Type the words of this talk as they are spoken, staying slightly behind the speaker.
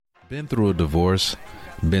Been through a divorce?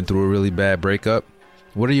 Been through a really bad breakup?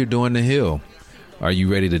 What are you doing to heal? Are you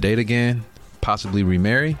ready to date again? Possibly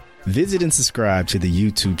remarry? Visit and subscribe to the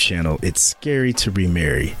YouTube channel It's Scary to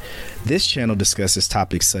Remarry. This channel discusses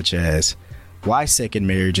topics such as why second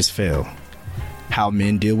marriages fail, how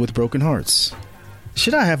men deal with broken hearts,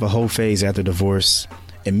 should I have a whole phase after divorce,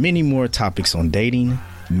 and many more topics on dating,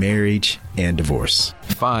 marriage, and divorce.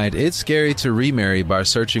 Find It's Scary to Remarry by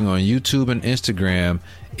searching on YouTube and Instagram,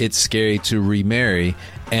 It's Scary to Remarry,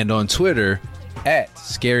 and on Twitter,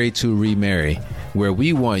 @Scary2Remarry, where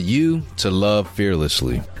we want you to love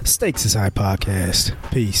fearlessly. Stakes is High Podcast.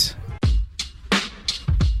 Peace.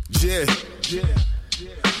 Yeah.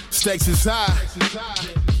 Stakes is high.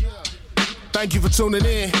 Thank you for tuning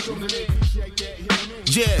in.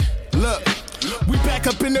 Yeah, look. We back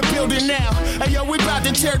up in the building now. Hey yo, we about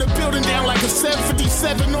to tear the building down like a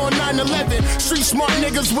 757 on 9/11. Street smart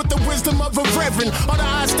niggas with the wisdom of a reverend. All the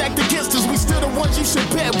odds stacked against us, we still the ones you should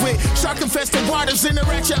bet with. Shark infested waters,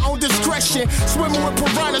 interact your own discretion. Swimming with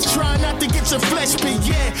piranhas, trying not to get your flesh beat.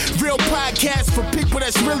 Yeah, real podcast for people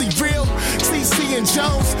that's really real. CC and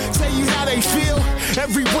Jones tell you how they feel.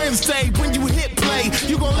 Every Wednesday when you hit play,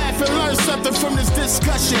 you gon' laugh and learn something from this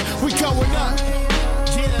discussion. We going up.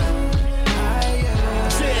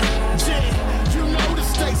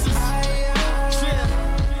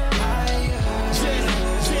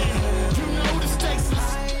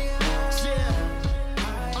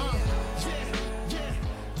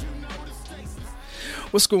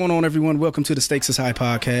 What's going on, everyone? Welcome to the Stakes is High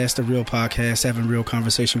Podcast, a real podcast having real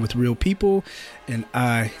conversation with real people. And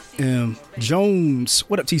I am Jones.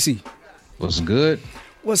 What up, TC? What's good?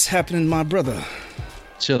 What's happening, my brother?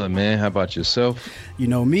 Chilling, man. How about yourself? You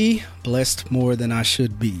know me, blessed more than I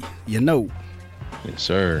should be. You know. Yes,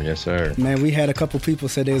 sir. Yes, sir. Man, we had a couple people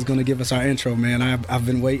said they was going to give us our intro, man. I've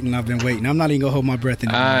been waiting. I'm not even going to hold my breath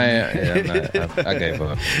anymore. I gave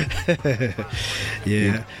up.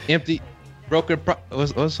 Yeah. Empty. Broken.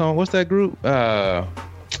 What's that group? 3LW.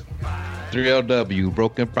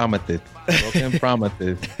 Broken Promises. Broken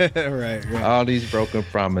Promises. Right. All these broken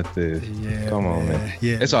promises. Yeah. Come on, man.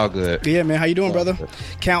 Yeah. It's all good. Yeah, man. How you doing, brother? Good.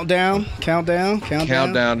 Countdown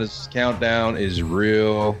is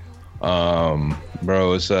real.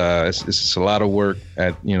 Bro, it's a lot of work.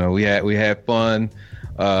 We had fun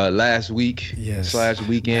last week /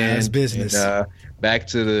 weekend. That's business. And, back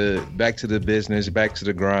to the business, back to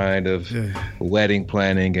the grind of wedding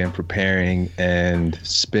planning and preparing and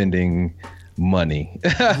spending money.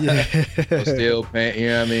 Yeah. Still paying, you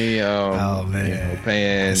know what I mean? Oh man,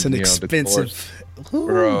 paying. It's an expensive.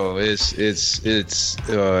 Bro, it's a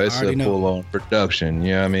full on production.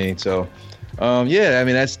 You know what I mean? So,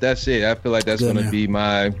 that's it. I feel like that's going to be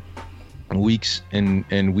my weeks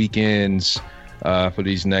and weekends. For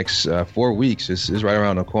these next 4 weeks. It's right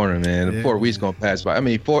around the corner, man. Yeah. 4 weeks gonna pass by. I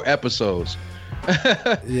mean, 4 episodes.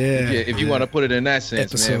 If you want to put it in that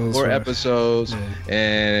sense, man. 4 episodes,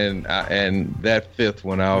 and that 5th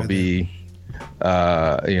one I'll be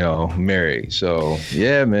married. So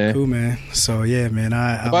yeah, man. Cool, man. So yeah, man.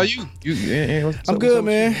 How about you? I'm good,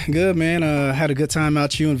 man. Good, man. Had a good time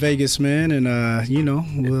out you in Vegas, man, and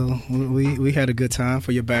we had a good time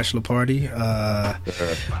for your bachelor party.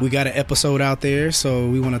 We got an episode out there, so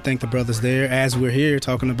we want to thank the brothers there. As we're here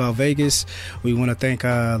talking about Vegas, we want to thank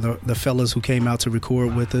the fellas who came out to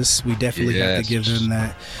record with us. We definitely have to give them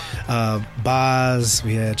that. Boz,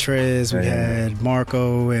 we had Trez, we had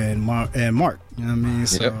Marco and Mark. You know what I mean?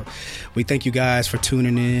 So we thank you guys for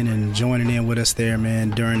tuning in and joining in with us there,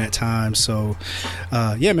 man, during that time. So,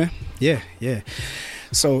 man. Yeah.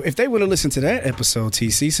 So if they want to listen to that episode,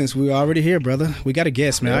 TC, since we're already here, brother, we got a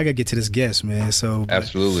guest, man. I got to get to this guest, man. So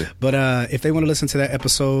absolutely. But if they want to listen to that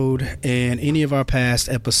episode and any of our past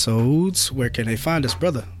episodes, where can they find us,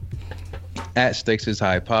 brother? @Stakes is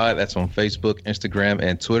High Pod. That's on Facebook, Instagram,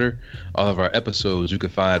 and Twitter. All of our episodes you can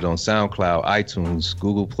find on SoundCloud, iTunes,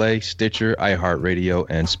 Google Play, Stitcher, iHeartRadio,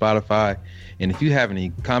 and Spotify. And if you have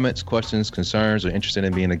any comments, questions, concerns, or interested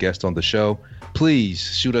in being a guest on the show, please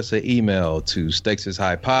shoot us an email to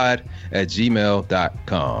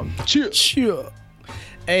stakesishighpod@gmail.com. Sure.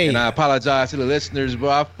 Hey. And I apologize to the listeners, bro.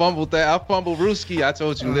 I fumbled Rooski. I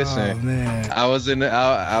told you, listen, man. I was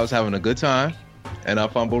having a good time. And I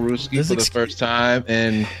fumbled Rooski for the first time,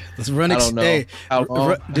 and let's run. I don't know. Hey, how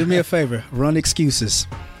long. Do me a favor. Run excuses.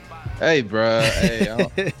 Hey, bro.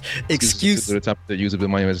 Hey, excuses. The time to use a bit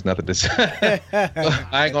of money is nothing to say.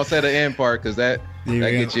 I ain't gonna say the end part because that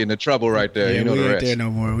That gets you into trouble right there. Yeah, you know the rest. We ain't there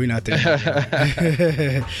no more. We not there.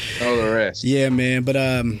 Know the rest. Yeah, man. But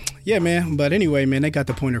But anyway, man, they got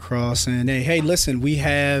the point across. And hey, listen,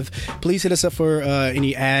 please hit us up for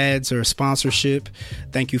any ads or sponsorship.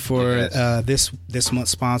 Thank you for this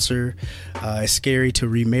month's sponsor. It's Scary to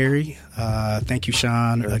Remarry. Thank you,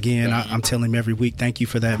 Sean. Again, I'm telling him every week, thank you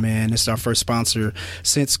for that, man. This is our first sponsor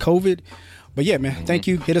since COVID. But yeah, man, thank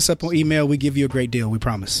you. Hit us up on email. We give you a great deal. We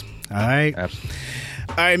promise. All right. Absolutely.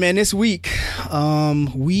 All right, man. This week,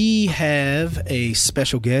 we have a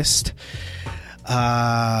special guest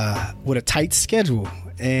with a tight schedule.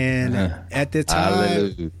 And at the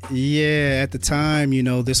time, you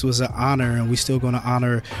know, this was an honor, and we're still going to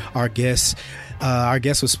honor our guests. Our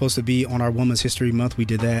guest was supposed to be on our Women's History Month. We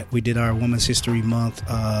did that. We did our Women's History Month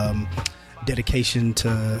dedication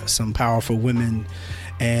to some powerful women.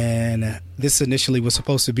 And this initially was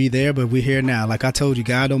supposed to be there, but we're here now. Like I told you,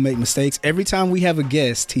 God don't make mistakes. Every time we have a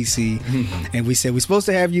guest, TC, and we said we're supposed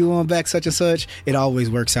to have you on back such and such, it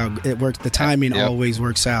always works out. It works. The timing always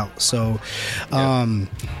works out. So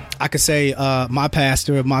I could say my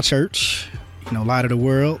pastor of my church, you know, Light of the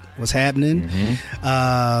World, what's happening.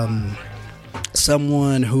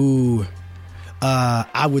 Someone who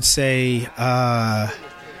I would say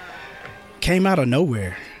came out of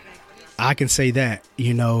nowhere. I can say that,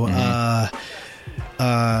 you know.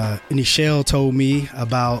 Nichelle told me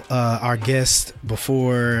about our guest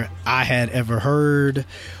before I had ever heard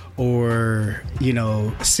or, you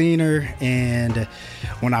know, seen her. And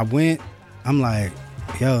when I went, I'm like,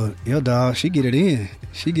 yo, dog, she get it in.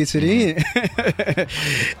 She gets it in.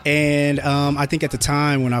 And I think at the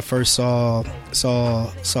time when I first saw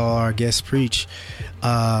our guest preach,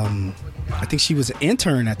 I think she was an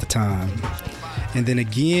intern at the time. And then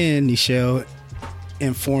again, Nichelle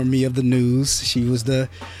informed me of the news. She was the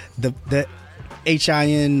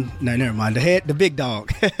HIN. No, never mind. The big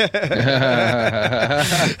dog. Let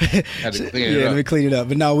me clean it up.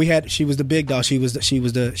 But no, she was the big dog. She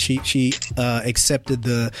accepted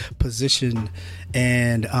the position,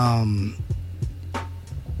 and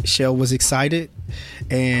Shell was excited,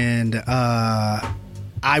 and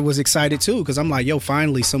I was excited too, because I'm like, yo,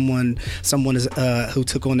 finally someone is who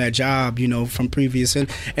took on that job, you know, from previous. And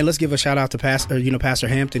let's give a shout out to Pastor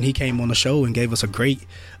Hampton. He came on the show and gave us a great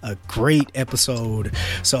episode.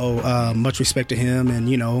 So much respect to him.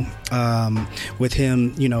 And, you know, with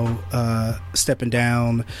him, you know, stepping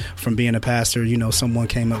down from being a pastor, you know, someone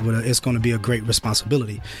came up with it's going to be a great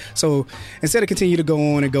responsibility. So instead of continue to go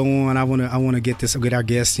on, I want to get our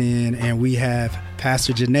guest in, and we have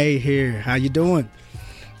Pastor Janae here. How you doing?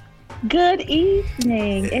 Good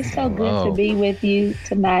evening. It's so good to be with you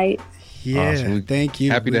tonight. Yeah, awesome. Thank you.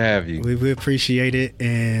 Happy to have you. We appreciate it,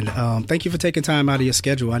 and thank you for taking time out of your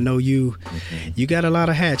schedule. I know you got a lot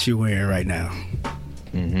of hats you're wearing right now.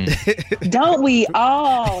 Don't we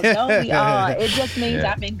all? It just means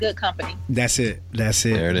I'm in good company. That's it.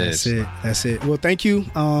 There it is. That's it. Well, thank you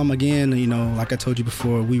again. You know, like I told you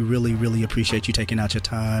before, we really, really appreciate you taking out your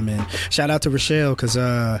time, and shout out to Rochelle, because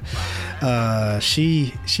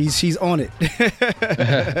she's on it.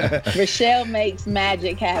 Rochelle makes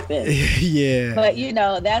magic happen. Yeah. But you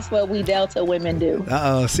know, that's what we Delta women do.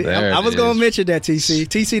 See, I was gonna mention that, TC.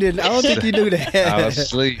 TC didn't. I don't think you knew that. I was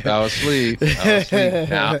asleep.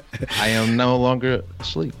 Now, I am no longer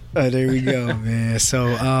asleep. There we go, man. So,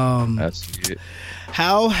 that's it.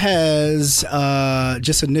 How has,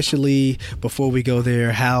 just initially, before we go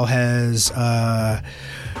there, how has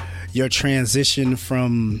your transition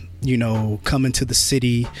from, you know, coming to the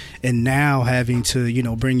city and now having to, you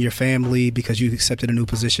know, bring your family because you accepted a new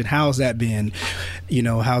position, how's that been? You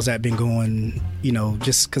know, how's that been going, you know,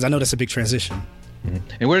 just because I know that's a big transition.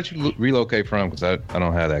 And where did you relocate from? Because I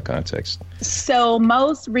don't have that context. So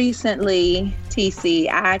most recently, TC,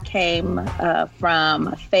 I came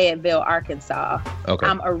from Fayetteville, Arkansas. Okay.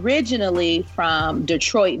 I'm originally from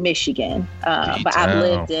Detroit, Michigan, but I've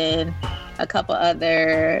lived in a couple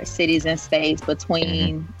other cities and states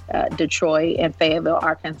between Detroit and Fayetteville,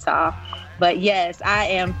 Arkansas. But yes, I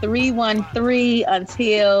am 313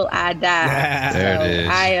 until I die. There it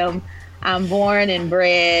is. I'm born and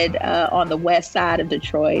bred on the west side of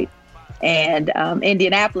Detroit, and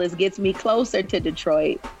Indianapolis gets me closer to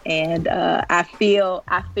Detroit, and I feel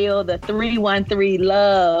the 313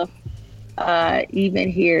 love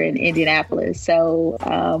even here in Indianapolis. So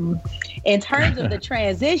in terms of the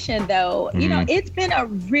transition, though, you know, it's been a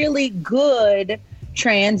really good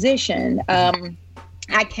transition.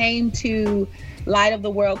 I came to Light of the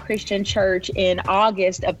World Christian Church in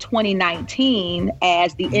August of 2019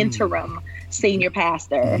 as the interim senior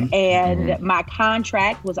pastor. And my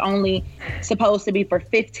contract was only supposed to be for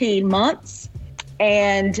 15 months.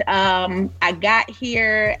 And I got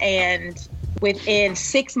here, and within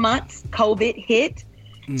 6 months, COVID hit.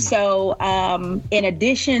 So in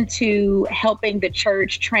addition to helping the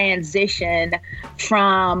church transition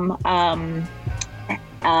from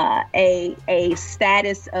a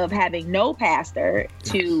status of having no pastor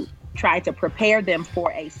to try to prepare them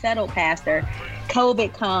for a settled pastor,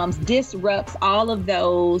 COVID comes, disrupts all of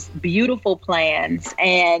those beautiful plans,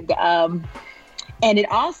 and it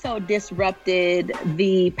also disrupted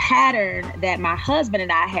the pattern that my husband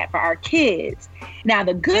and I had for our kids. Now,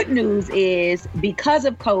 the good news is because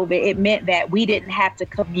of COVID, it meant that we didn't have to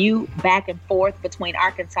commute back and forth between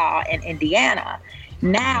Arkansas and Indiana.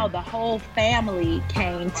 Now, the whole family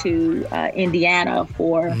came to Indiana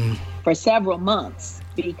for several months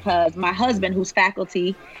because my husband, who's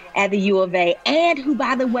faculty at the U of A, and who,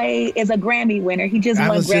 by the way, is a Grammy winner. He just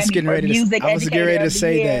won Grammy for Music I was getting ready to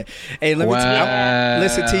say that. Hey, let me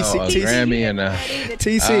listen, TC. Grammy and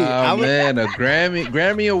TC. A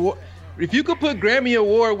Grammy Award. If you could put Grammy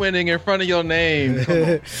Award winning in front of your name.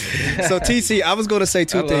 So, TC, I was going to say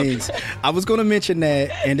two things. I was going to mention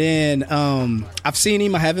that, and then I've seen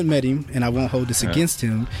him. I haven't met him, and I won't hold this against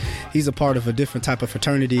him. He's a part of a different type of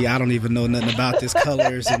fraternity. I don't even know nothing about these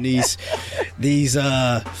colors and these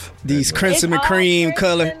crimson and cream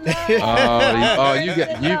color. Y'all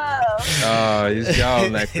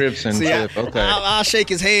on that crimson tip. Okay. I'll shake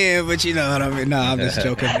his hand, but you know what I mean. No, I'm just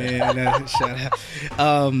joking, man. Shut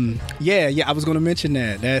up. Yeah, I was going to mention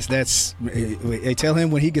that. That's. Hey, tell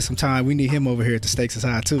him when he gets some time, we need him over here at the Stakes is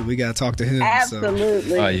High too. We got to talk to him.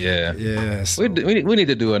 Absolutely. Oh yeah. So. We need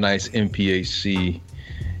to do a nice MPHC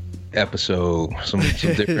episode, some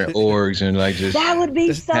different orgs, and like just that would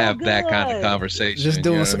be so have good. That kind of conversation. Just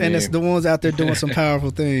doing, and it's the ones out there doing some powerful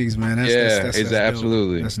things, man. That's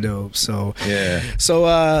absolutely. That's dope. So yeah.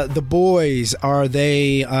 So the boys, are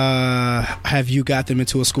they? Have you got them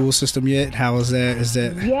into a school system yet? How is that? Is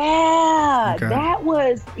that? Yeah, okay. That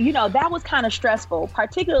was kind of stressful.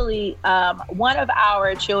 Particularly, one of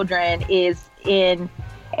our children is in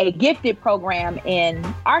a gifted program in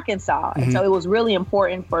Arkansas. And so it was really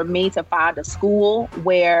important for me to find a school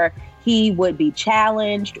where he would be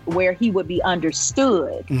challenged, where he would be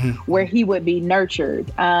understood, where he would be nurtured.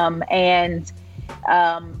 We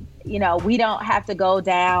don't have to go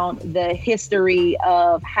down the history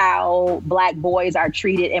of how Black boys are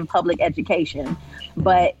treated in public education,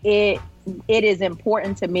 but it is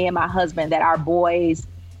important to me and my husband that our boys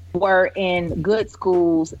were in good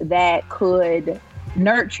schools that could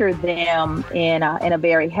nurture them in a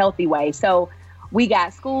very healthy way. So we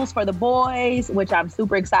got schools for the boys, which I'm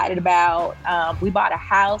super excited about. We bought a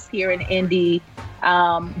house here in Indy.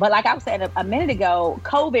 But like I was saying a minute ago,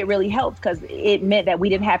 COVID really helped because it meant that we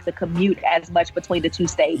didn't have to commute as much between the two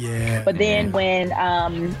states. Yeah, but then when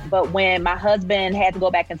my husband had to go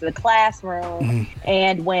back into the classroom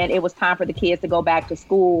and when it was time for the kids to go back to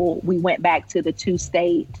school, we went back to the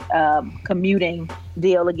two-state commuting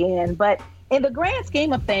deal again. But in the grand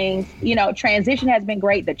scheme of things, transition has been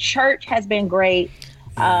great. The church has been great.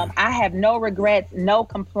 I have no regrets, no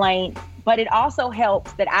complaints, but it also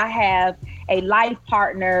helps that I have a life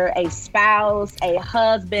partner, a spouse, a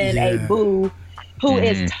husband, a boo, who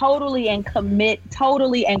is totally and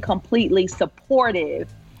completely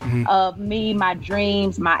supportive of me, my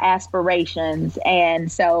dreams, my aspirations.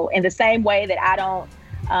 And so in the same way that I don't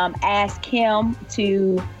ask him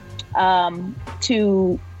to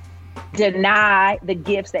deny the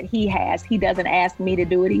gifts that he has, he doesn't ask me to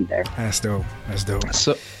do it either. That's dope.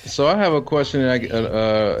 So I have a question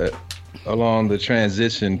along the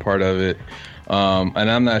transition part of it,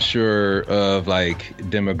 and I'm not sure of like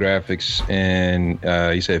demographics in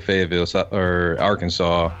you said Fayetteville or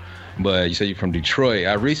Arkansas, but you said you're from Detroit.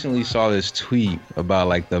 I recently saw this tweet about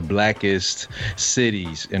like the blackest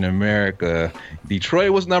cities in America.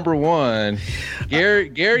 Detroit was number one. Gary,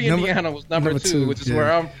 Indiana was number two, which is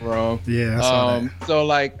where I'm from. Yeah, I saw that. So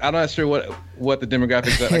like, I'm not sure what the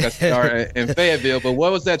demographics are in Fayetteville, but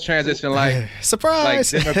what was that transition like?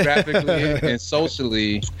 Surprise! Like demographically and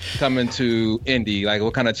socially coming to Indy, like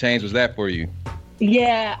what kind of change was that for you?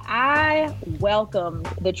 Yeah, I welcomed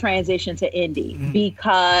the transition to Indy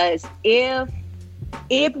because if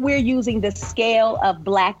we're using the scale of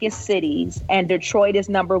blackest cities and Detroit is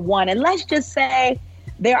number one, and let's just say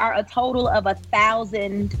there are a total of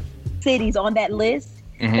 1,000 cities on that list,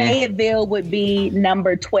 Fayetteville would be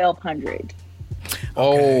number 1,200.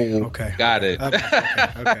 Okay. Got it.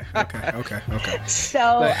 Okay.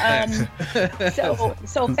 So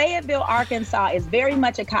Fayetteville, Arkansas is very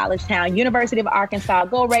much a college town. University of Arkansas,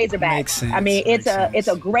 go Razorbacks. Makes sense. I mean, it's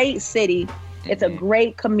a great city. It's a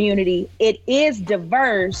great community. It is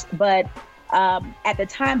diverse, but at the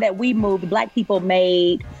time that we moved, Black people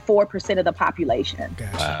made 4% of the population.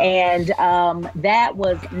 Gotcha. Wow. And that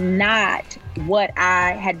was not what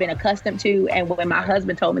I had been accustomed to. And when my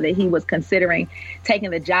husband told me that he was considering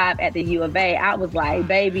taking the job at the U of A, I was like,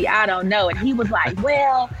 baby, I don't know. And he was like,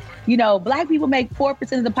 well, you know, Black people make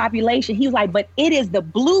 4% of the population. He was like, but it is the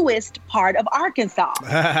bluest part of Arkansas.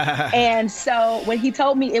 And so when he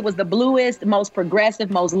told me it was the bluest, most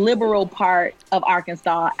progressive, most liberal part of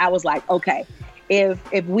Arkansas, I was like, okay, if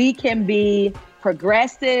we can be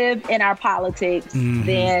progressive in our politics,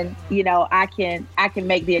 then, you know, I can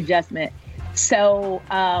make the adjustment. So,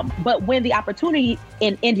 but when the opportunity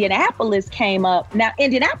in Indianapolis came up, now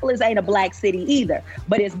Indianapolis ain't a Black city either,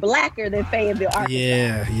 but it's Blacker than Fayetteville, Arkansas.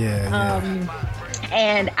 Yeah.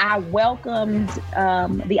 And I welcomed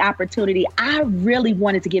the opportunity. I really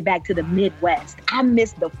wanted to get back to the Midwest. I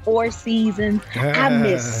miss the Four Seasons. I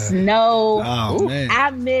miss snow. Oh, man. I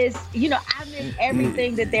miss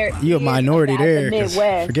everything that there You're a is minority about there. the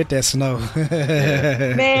Midwest. Forget that snow.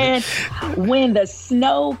 Man, when the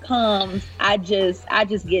snow comes, I just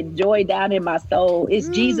get joy down in my soul. It's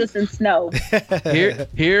Jesus and snow.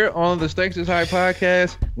 Here on the Stakes is High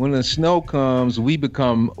podcast, when the snow comes, we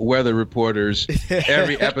become weather reporters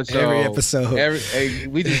every episode.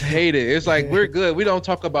 We just hate it. It's like we're good. We don't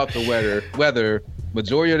talk about the weather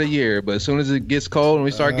majority of the year, but as soon as it gets cold and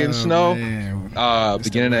we start getting snow,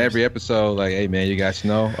 beginning of every episode, like, hey man, you got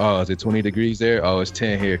snow? Oh, is it 20 degrees there? Oh, it's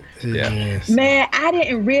 10 here. Yeah. Yes. Man, I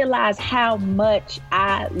didn't realize how much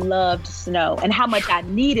I loved snow and how much I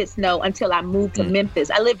needed snow until I moved to Memphis.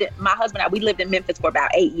 My husband and I, we lived in Memphis for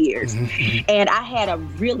about 8 years. And I had a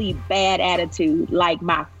really bad attitude, like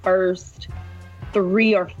my first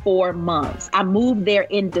 3 or 4 months. I moved there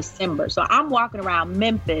in December. So I'm walking around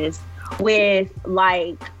Memphis with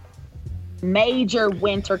like major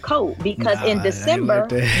winter coat because in December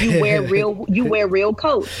you wear real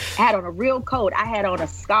coats. I had on a real coat. I had on a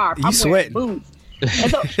scarf. I'm wearing boots.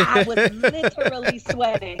 And so I was literally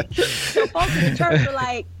sweating. So folks in the church were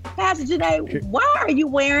like, Pastor Janae, why are you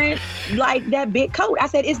wearing like that big coat? I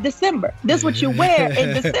said, it's December. This is what you wear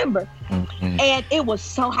in December. And it was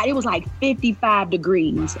so hot. It was like 55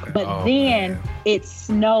 degrees. But then it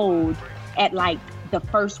snowed at like the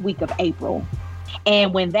first week of April.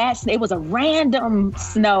 And when it was a random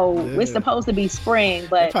snow. It's supposed to be spring,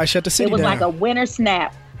 but shut the city it was down. like a winter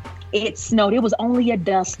snap. It snowed. It was only a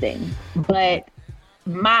dusting, but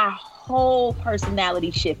my whole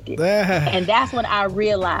personality shifted. And that's when I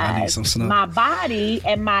realized my body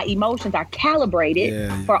and my emotions are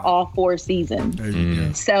calibrated for all 4 seasons. There you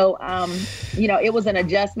go. So, you know, it was an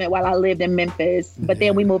adjustment while I lived in Memphis, but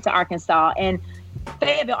then we moved to Arkansas, and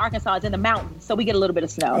Fayetteville, Arkansas is in the mountains, so we get a little bit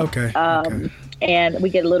of snow. Okay. And we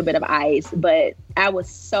get a little bit of ice, but I was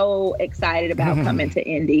so excited about coming to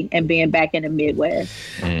Indy and being back in the Midwest.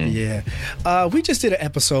 Yeah. We just did an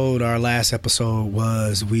episode. Our last episode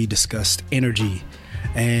was we discussed energy,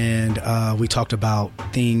 and we talked about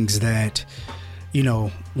things that, you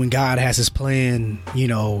know, when God has his plan, you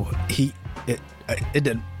know, it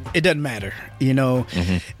doesn't matter, you know.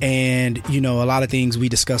 And, you know, a lot of things we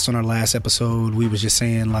discussed on our last episode, we was just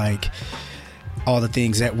saying like all the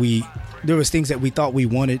things that there was things that we thought we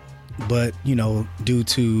wanted, but, you know, due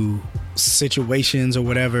to situations or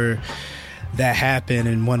whatever that happened.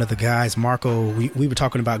 And one of the guys, Marco, we were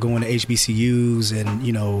talking about going to HBCUs and,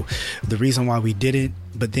 you know, the reason why we didn't.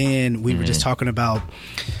 But then we were just talking about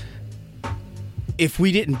if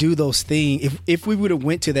we didn't do those things, if we would have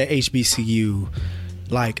went to that HBCU,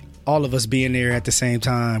 like all of us being there at the same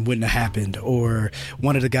time wouldn't have happened. Or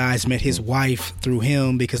one of the guys met his wife through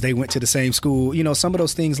him because they went to the same school, you know, some of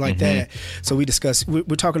those things like that. So we discussed, we're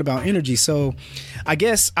talking about energy. So I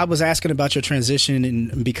guess I was asking about your transition,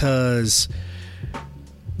 and because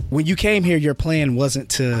when you came here, your plan wasn't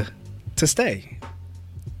to stay.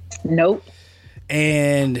 Nope.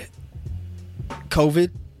 And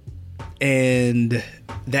COVID, and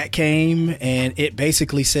that came, and it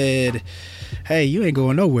basically said, hey, you ain't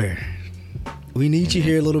going nowhere. We need you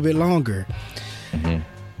here a little bit longer.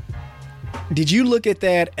 Did you look at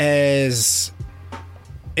that as,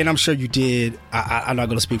 and I'm sure you did, I'm not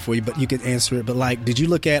going to speak for you, but you can answer it, but like, did you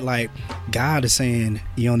look at like God is saying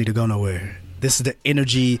you don't need to go nowhere? This is the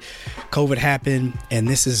energy. COVID happened, and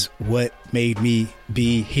this is what made me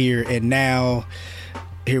be here, and now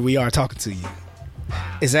here we are talking to you.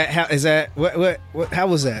 How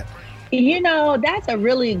was that? You know, that's a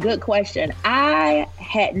really good question. When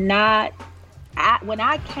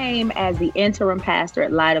I came as the interim pastor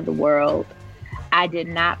at Light of the World, I did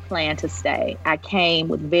not plan to stay. I came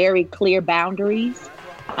with very clear boundaries.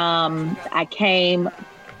 I came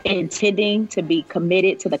intending to be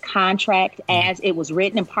committed to the contract as it was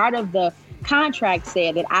written. And part of the contract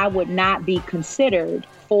said that I would not be considered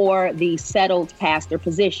for the settled pastor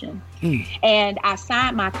position. And I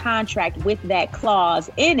signed my contract with that clause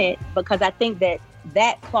in it because I think that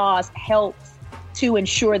that clause helps to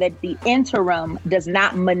ensure that the interim does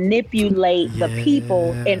not manipulate the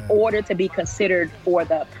people in order to be considered for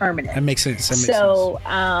the permanent. That makes sense. So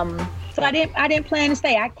I didn't plan to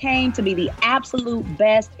stay. I came to be the absolute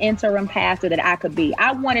best interim pastor that I could be.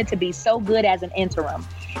 I wanted to be so good as an interim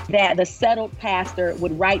that the settled pastor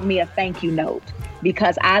would write me a thank you note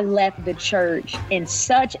because I left the church in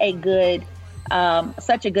such a good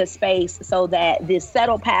space so that this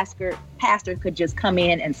settled pastor could just come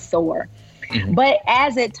in and soar. But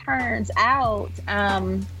as it turns out,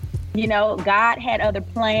 God had other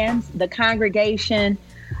plans. The congregation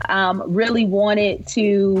really wanted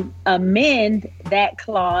to amend that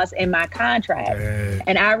clause in my contract,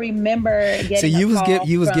 and I remember getting. So you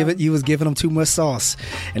was giving them too much sauce,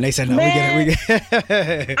 and they said, "No, we get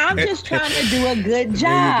it." I'm just trying to do a good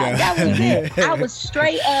job. That was it. I was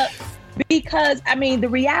straight up. Because, the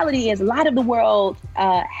reality is a lot of the world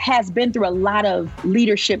has been through a lot of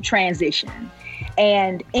leadership transition.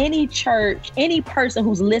 And any church, any person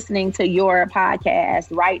who's listening to your podcast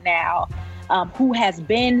right now, who has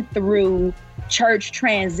been through church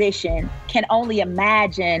transition can only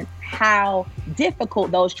imagine how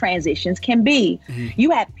difficult those transitions can be.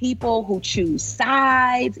 You have people who choose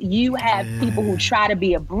sides. You have people who try to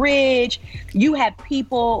be a bridge. You have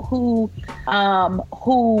people who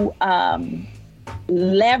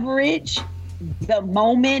leverage the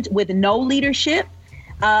moment with no leadership.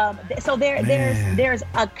 So there's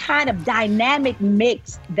a kind of dynamic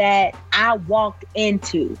mix that I walked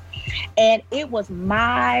into, and it was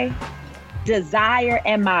my desire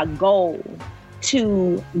and my goal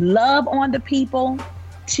to love on the people,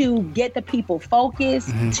 to get the people focused,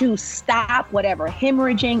 to stop whatever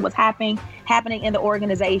hemorrhaging was happening in the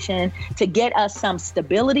organization, to get us some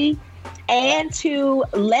stability, and to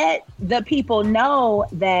let the people know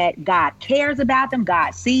that God cares about them,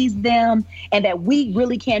 God sees them, and that we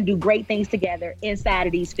really can do great things together inside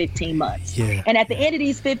of these 15 months. And at the end of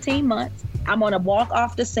these 15 months, I'm going to walk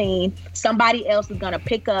off the scene. Somebody else is going to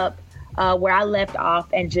pick up where I left off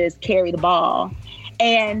and just carry the ball.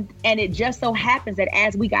 And it just so happens that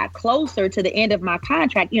as we got closer to the end of my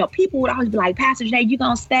contract, people would always be like, Pastor Janae, you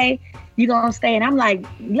gonna stay? You gonna stay? And I'm like,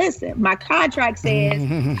 listen, my contract says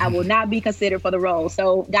I will not be considered for the role.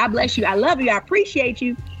 So God bless you. I love you. I appreciate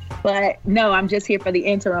you. But no, I'm just here for the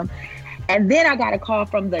interim. And then I got a call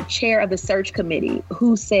from the chair of the search committee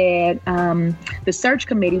who said the search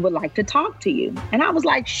committee would like to talk to you. And I was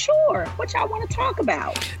like, sure. What y'all want to talk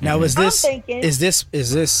about? Now, is this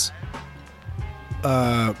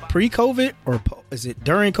pre-COVID or is it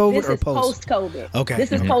during COVID or post? Post-COVID. Okay.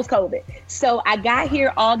 This is post-COVID. So I got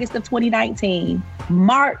here August of 2019.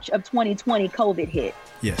 March of 2020, COVID hit.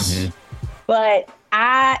 Yes. But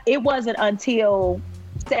it wasn't until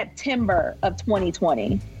September of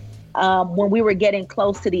 2020 when we were getting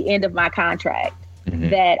close to the end of my contract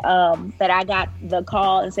that I got the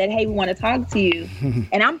call and said, hey, we want to talk to you.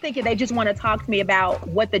 And I'm thinking they just want to talk to me about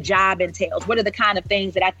what the job entails. What are the kind of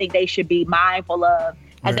things that I think they should be mindful of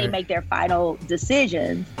as they make their final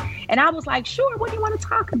decisions? And I was like, sure, what do you want to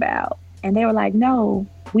talk about? And they were like, no,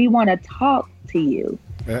 we want to talk to you.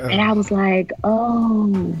 And I was like,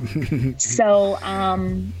 oh. So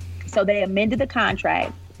they amended the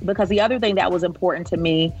contract. Because the other thing that was important to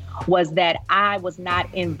me was that I was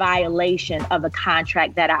not in violation of the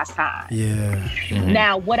contract that I signed.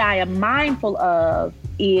 Now, what I am mindful of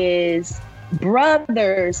is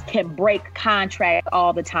brothers can break contract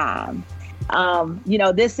all the time.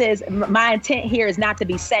 This is my intent here is not to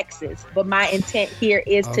be sexist, but my intent here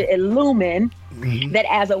is to illumine that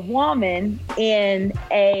as a woman in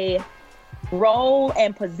a role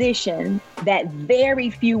and position that very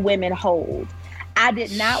few women hold, I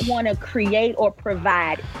did not want to create or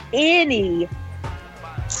provide any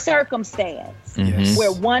circumstance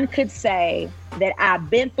where one could say that I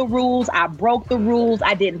bent the rules, I broke the rules,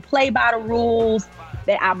 I didn't play by the rules,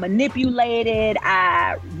 that I manipulated,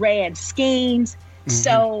 I ran schemes.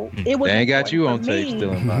 So it was. They ain't got you on tape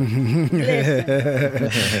still in mind.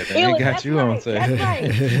 They ain't got you on tape.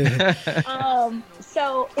 That's right.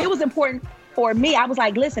 So it was important for me. I was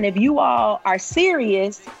like, listen, if you all are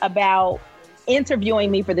serious about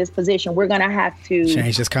interviewing me for this position, we're gonna have to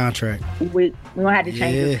change this contract. We're gonna have to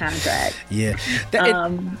change this contract.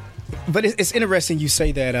 But it's interesting you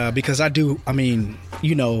say that because I do. I mean,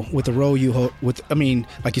 you know, with the role you hold, I mean,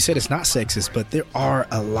 like you said, it's not sexist, but there are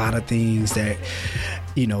a lot of things that,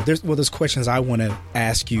 you know, there's questions I want to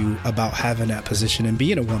ask you about having that position and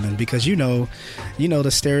being a woman, because you know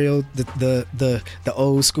the the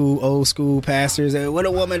old school pastors, what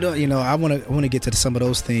a woman do, you know. I want to get to some of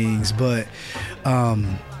those things, but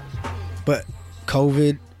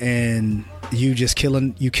COVID and you just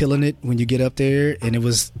killing it when you get up there, and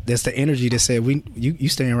that's the energy that said you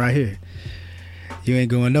staying right here. You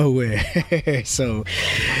ain't going nowhere. So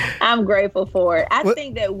I'm grateful for it. I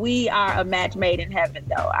think that we are a match made in heaven,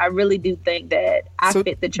 though. I really do think that I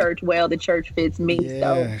fit the church well. The church fits me.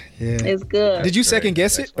 So it's good. Did you second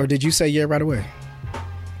guess it, or did you say yeah right away?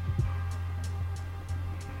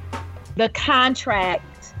 The contract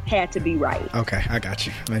had to be right. Okay, I got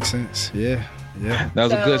you. Makes sense. Yeah. That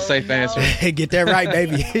was a good, safe answer. Hey, get that right,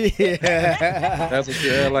 baby. That's a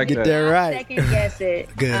good. I like get that right. Second guess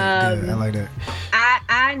it. Good. I like that.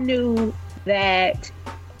 I knew that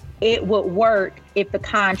it would work if the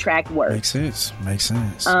contract worked. Makes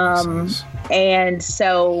sense. And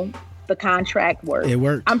so the contract worked. It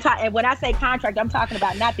worked. When I say contract, I'm talking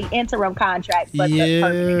about not the interim contract, but the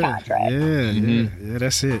permanent contract. Yeah,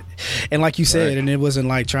 that's it. And like you said, and it wasn't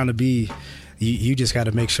like trying to be. You just got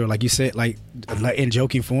to make sure, like you said, like in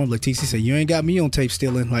joking form, like TC said, you ain't got me on tape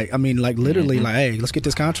stealing. Like, I mean, like literally, like, hey, let's get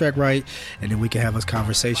this contract right, and then we can have a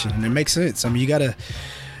conversation. And it makes sense. I mean, you got to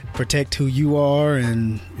protect who you are,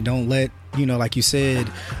 and don't let, you know, like you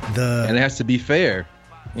said, and it has to be fair.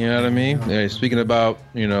 You know what I mean? Yeah, speaking about,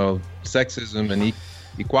 you know, sexism and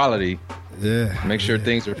equality. Yeah. Make sure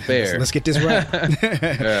things are fair. Let's get this right.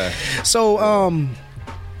 So,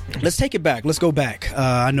 let's take it back. Let's go back.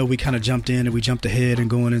 I know we kind of jumped in and we jumped ahead and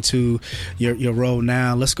going into your role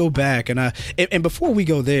now. Let's go back. And before we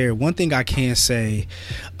go there, one thing I can say,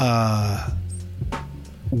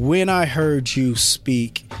 when I heard you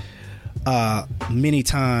speak many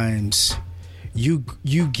times, you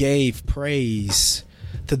gave praise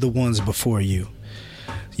to the ones before you.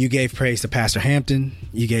 You gave praise to Pastor Hampton.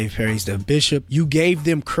 You gave praise to Bishop. You gave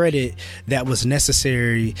them credit that was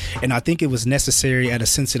necessary. And I think it was necessary at a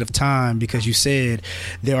sensitive time, because you said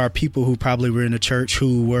there are people who probably were in the church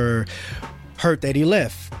who were hurt that he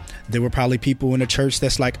left. There were probably people in the church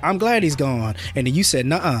that's like, I'm glad he's gone. And then you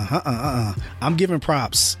said, I'm giving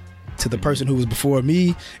props to the person who was before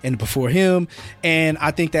me and before him. And I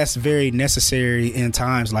think that's very necessary in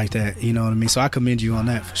times like that. You know what I mean? So I commend you on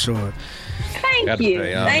that for sure. Thank you.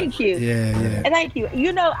 Yeah. Thank you.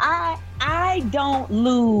 You know, I don't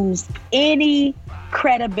lose any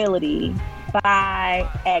credibility by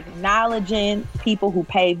acknowledging people who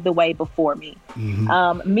paved the way before me.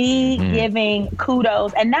 Giving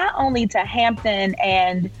kudos, and not only to Hampton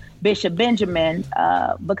and Bishop Benjamin,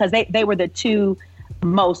 because they were the two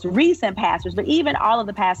most recent pastors, but even all of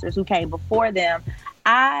the pastors who came before them,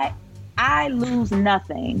 I lose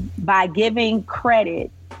nothing by giving credit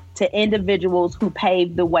to individuals who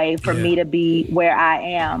paved the way for me to be where I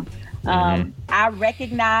am. I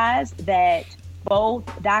recognize that both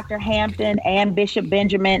Dr. Hampton and Bishop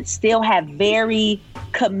Benjamin still have very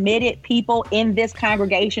committed people in this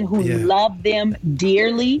congregation who love them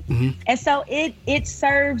dearly. And so it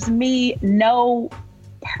serves me no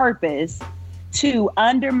purpose to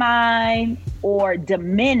undermine or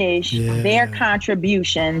diminish their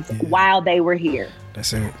contributions while they were here.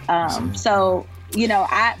 That's it. So, you know,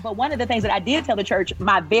 but one of the things that I did tell the church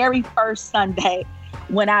my very first Sunday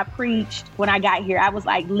when I preached, when I got here, I was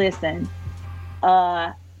like, listen,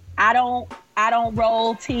 I don't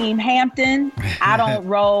roll Team Hampton. I don't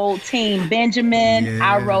roll Team Benjamin.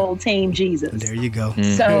 I roll Team Jesus. There you go.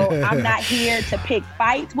 So I'm not here to pick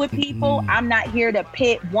fights with people. I'm not here to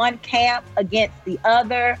pit one camp against the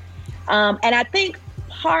other. And I think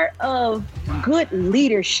part of good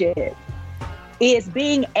leadership is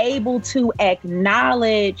being able to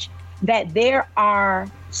acknowledge that there are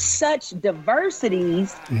such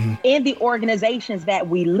diversities in the organizations that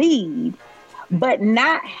we lead, but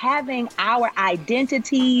not having our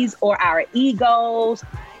identities or our egos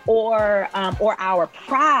or our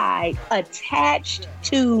pride attached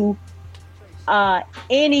to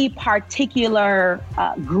any particular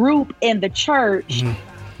group in the church,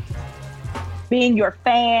 being your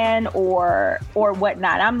fan or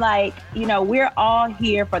whatnot. I'm like, you know, we're all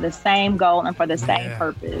here for the same goal and for the same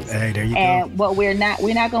purpose. Hey, there you go. But we're not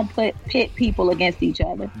going to pit people against each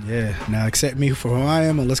other. Yeah. Now accept me for who I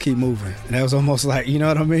am and let's keep moving. And that was almost like, you know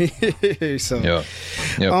what I mean? So,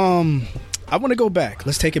 I want to go back.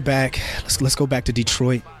 Let's take it back. Let's go back to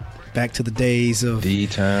Detroit. back to the days of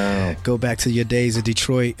D-Town. Go back to your days of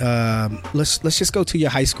Detroit. Let's just go to your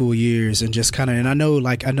high school years and just kind of. And I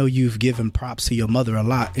know you've given props to your mother a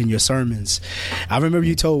lot in your sermons. I remember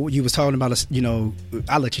you was talking about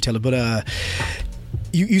I'll let you tell it, but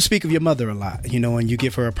you speak of your mother a lot, and you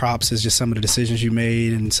give her props as just some of the decisions you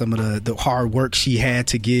made and some of the hard work she had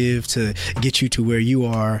to give to get you to where you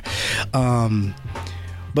are.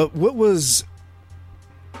 But what was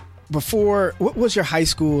your high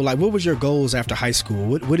school like? What was your goals after high school?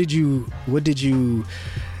 What was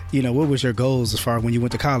your goals as far as when you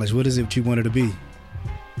went to college? What is it you wanted to be?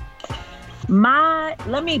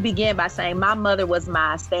 Let me begin by saying my mother was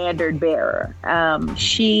my standard bearer.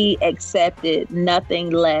 She accepted nothing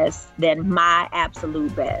less than my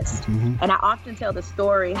absolute best. Mm-hmm. And I often tell the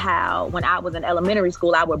story how when I was in elementary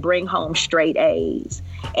school, I would bring home straight A's.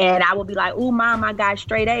 And I would be like, "Ooh, Mom, I got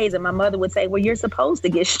straight A's." And my mother would say, "Well, you're supposed to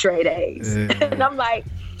get straight A's." And I'm like,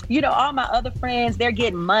 all my other friends, they're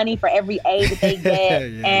getting money for every A that they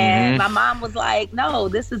get. Yeah. And my mom was like, "No,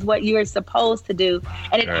 this is what you're supposed to do."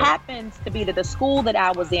 And it happens to be that the school that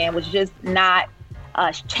I was in was just not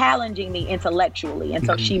challenging me intellectually. And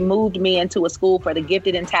so she moved me into a school for the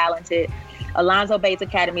gifted and talented, Alonzo Bates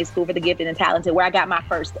Academy School for the Gifted and Talented, where I got my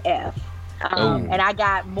first F. And I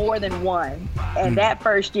got more than one. And that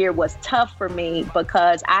first year was tough for me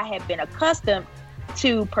because I had been accustomed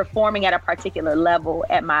to performing at a particular level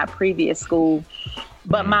at my previous school.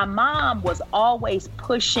 But my mom was always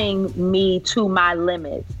pushing me to my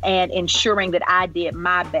limits and ensuring that I did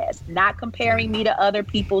my best, not comparing me to other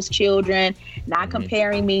people's children, not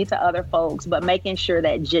comparing me to other folks, but making sure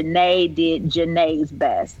that Janae did Janae's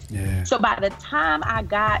best. Yeah. So by the time I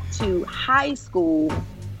got to high school,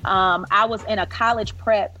 I was in a college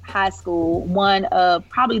prep high school, one of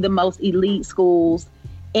probably the most elite schools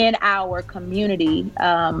in our community,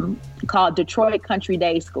 called Detroit Country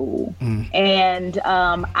Day School. And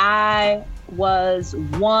I was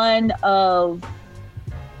one of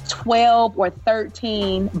 12 or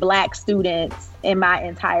 13 Black students in my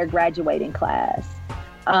entire graduating class.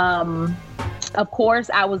 Of course,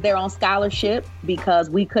 I was there on scholarship because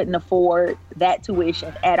we couldn't afford that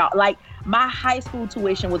tuition at all. Like, my high school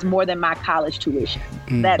tuition was more than my college tuition.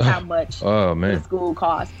 That's how much the school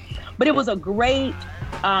cost. But it was a great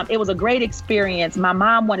experience. My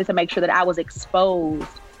mom wanted to make sure that I was exposed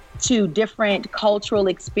to different cultural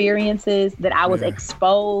experiences, that I was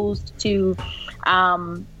exposed to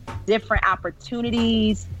different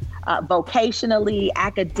opportunities, vocationally,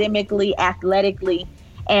 academically, athletically.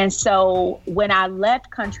 And so when I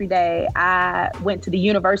left Country Day, I went to the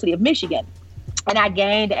University of Michigan. And I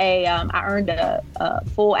gained I earned a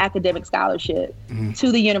full academic scholarship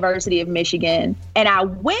to the University of Michigan. And I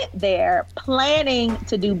went there planning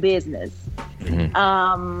to do business.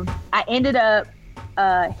 I ended up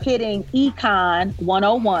hitting Econ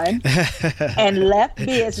 101 and left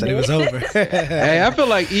business. So it was over. Hey, I feel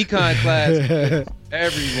like Econ class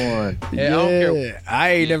everyone. Yeah, I don't care. I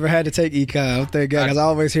ain't never had to take Econ. Thank God, because I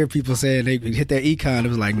always hear people saying they hit their Econ. It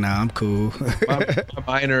was like, nah, I'm cool. my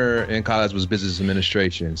minor in college was business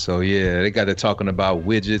administration. So yeah, they got to talking about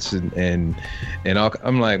widgets and all.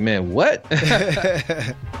 I'm like, man, what?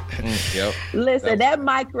 Yep. Listen, that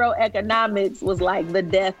microeconomics was like the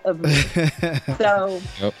death of me. So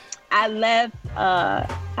I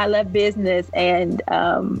left business and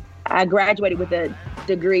I graduated with a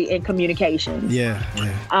degree in communications.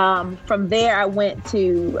 From there, I went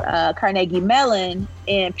to Carnegie Mellon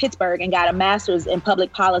in Pittsburgh and got a master's in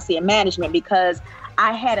public policy and management because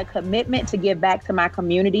I had a commitment to give back to my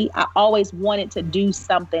community. I always wanted to do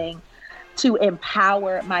something to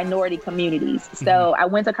empower minority communities. So I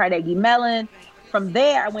went to Carnegie Mellon. From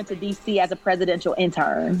there, I went to D.C. as a presidential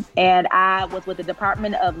intern, and I was with the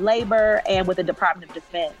Department of Labor and with the Department of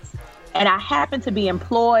Defense. And I happened to be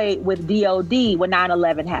employed with DOD when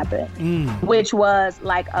 9/11 happened, which was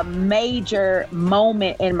like a major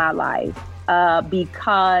moment in my life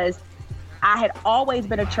because I had always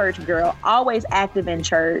been a church girl, always active in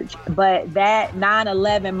church. But that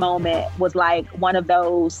 9/11 moment was like one of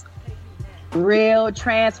those real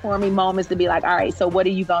transforming moments to be like, all right, so what are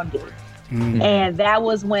you going to do? And that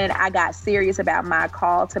was when I got serious about my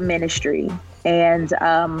call to ministry and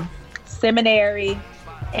seminary.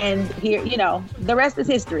 And here, the rest is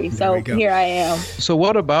history. So here I am. So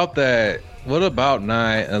what about that? What about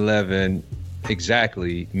 9/11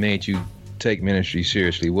 exactly made you take ministry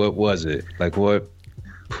seriously? What was it? Like, what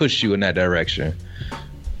pushed you in that direction?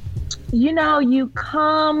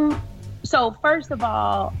 So first of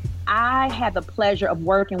all, I had the pleasure of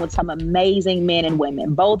working with some amazing men and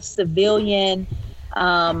women, both civilian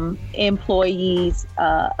employees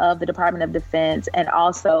of the Department of Defense, and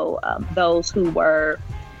also those who were,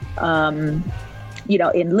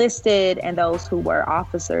 enlisted, and those who were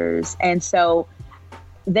officers. And so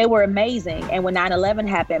they were amazing. And when 9/11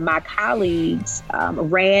 happened, my colleagues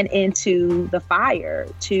ran into the fire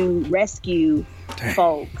to rescue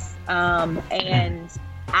folks. And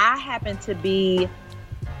I happened to be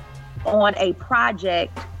on a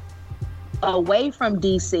project away from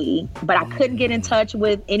DC, but I couldn't get in touch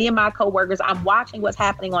with any of my coworkers. I'm watching what's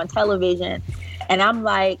happening on television, and I'm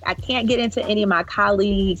like, I can't get into any of my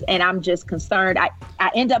colleagues, and I'm just concerned. I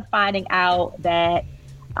end up finding out that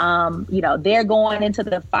they're going into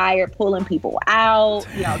the fire, pulling people out.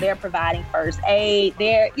 They're providing first aid.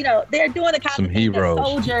 They're doing the kind Some of thing heroes. that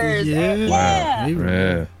soldiers.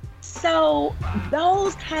 Yeah. So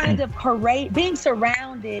those kind of being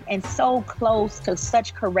surrounded and so close to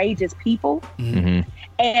such courageous people,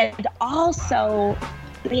 and also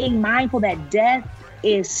being mindful that death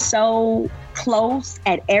is so close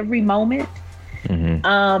at every moment.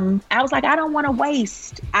 I was like, I don't want to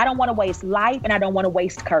waste life, and I don't want to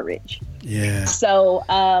waste courage. Yeah. So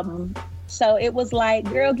it was like,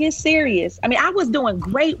 girl, get serious. I mean, I was doing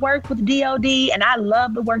great work with DOD, and I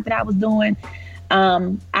loved the work that I was doing.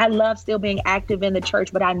 I love still being active in the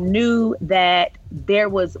church, but I knew that there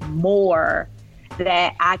was more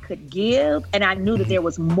that I could give, and I knew that there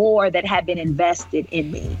was more that had been invested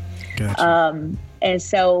in me. Gotcha. And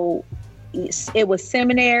so it was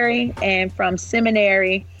seminary, and from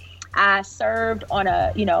seminary, I served on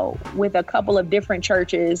with a couple of different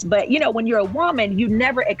churches. But, when you're a woman, you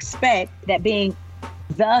never expect that being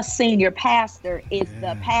the senior pastor is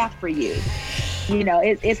the path for you.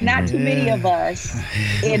 It's not too many of us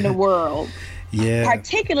in the world,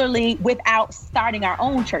 particularly without starting our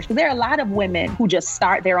own church. Because there are a lot of women who just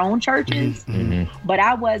start their own churches, but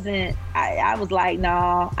I wasn't. I was like,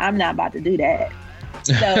 no, I'm not about to do that.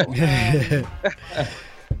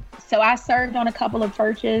 So I served on a couple of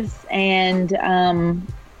churches, and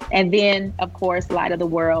then, of course, Light of the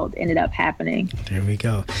World ended up happening. There we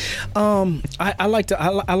go. I like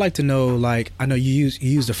to know, like, I know you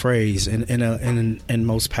use the phrase, and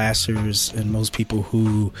most pastors and most people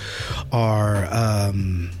who are,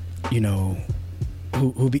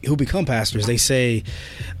 who become pastors, they say,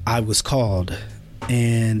 I was called.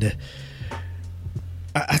 And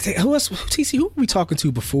I think, TC, who were we talking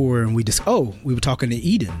to before? And we were talking to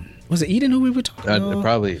Eden. Was it Eden who we were talking to?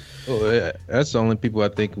 Probably. That's the only people I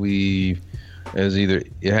think it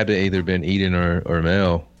had to either been Eden or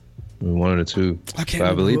Mel. One of the two.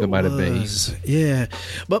 I believe it might have been. Yeah,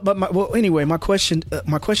 but anyway, my question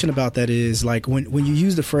about that is, like, when you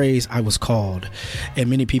use the phrase "I was called," and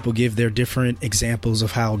many people give their different examples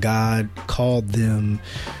of how God called them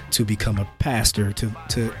to become a pastor, to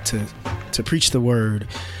preach the word.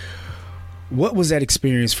 What was that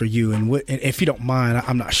experience for you? And if you don't mind,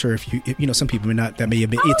 I'm not sure if some people may not. That may have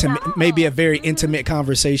been intimate, maybe a very intimate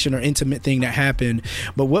conversation or intimate thing that happened.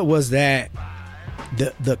 But what was that?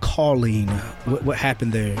 The calling, what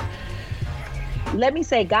happened there? Let me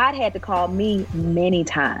say, God had to call me many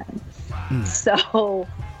times. So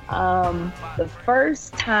the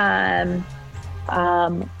first time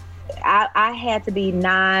I had to be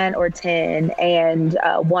 9 or 10, and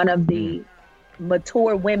one of the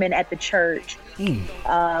mature women at the church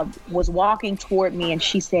was walking toward me, and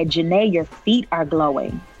she said, "Janae, your feet are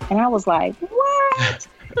glowing." And I was like, what?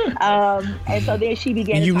 And so then she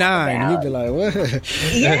began to talk 9, you'd be like, what?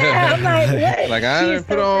 Yeah, I'm like, what? Like, I didn't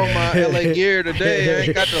put on my LA gear today. I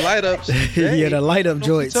ain't got the light ups. Yeah, the light up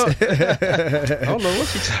joints. I don't know what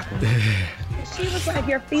she's talking about. She was like,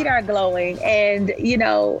 your feet are glowing. And,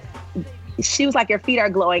 she was like, your feet are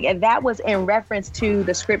glowing. And that was in reference to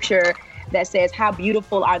the scripture that says, how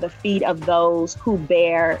beautiful are the feet of those who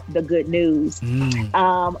bear the good news.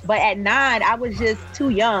 But at 9, I was just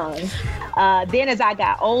too young. Then as I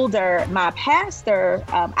got older, my pastor,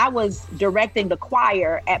 I was directing the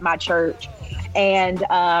choir at my church. And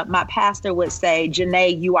my pastor would say,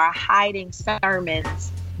 Janae, you are hiding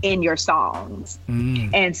sermons in your songs.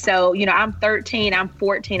 And so, I'm 13, I'm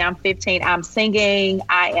 14, I'm 15, I'm singing,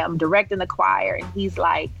 I am directing the choir. And he's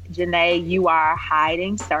like, Janae, you are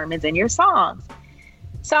hiding sermons in your songs.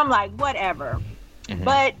 So I'm like, whatever.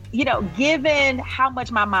 But, given how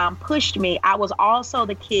much my mom pushed me, I was also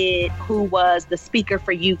the kid who was the speaker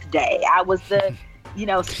for Youth Day. I was the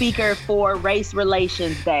speaker for Race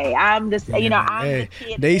Relations Day. I'm the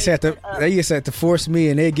kid. They used to force me,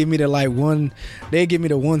 and they'd give me the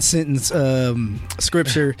one sentence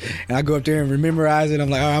scripture, and I go up there and memorize it. I'm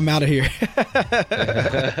like, I'm out of here.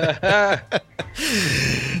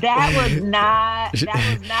 That was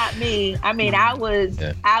not me. I mean, I was.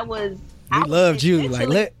 We loved you. Like,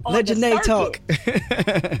 let Janae talk.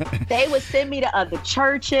 They would send me to other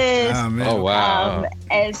churches. Oh, man. Oh, wow.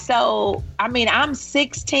 And so, I mean, I'm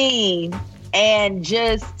 16 and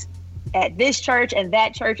just at this church and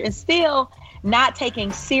that church and still not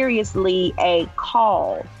taking seriously a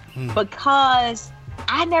call because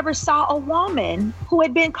I never saw a woman who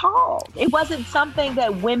had been called. It wasn't something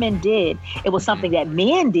that women did. It was something that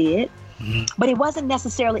men did. But it wasn't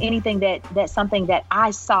necessarily anything that's something that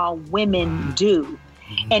I saw women do.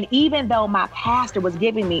 And even though my pastor was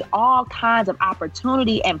giving me all kinds of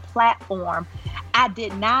opportunity and platform, I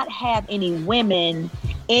did not have any women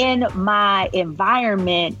in my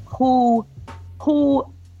environment who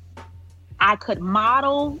I could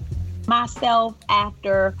model myself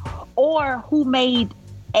after or who made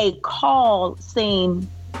a call seem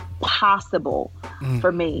possible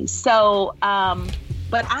for me. So,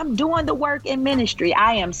 but I'm doing the work in ministry.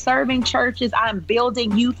 I am serving churches. I'm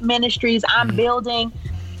building youth ministries. I'm building.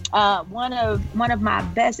 One of my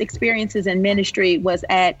best experiences in ministry was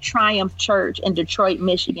at Triumph Church in Detroit,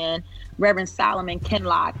 Michigan, Reverend Solomon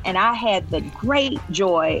Kinlock. And I had the great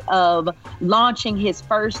joy of launching his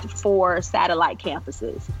first 4 satellite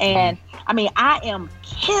campuses. And I mean, I am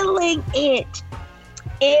killing it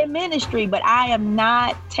in ministry, but I am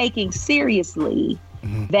not taking seriously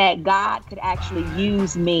that God could actually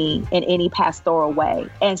use me in any pastoral way.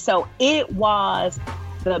 And so it was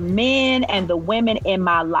the men and the women in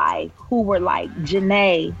my life who were like,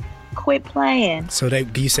 Janae, quit playing. So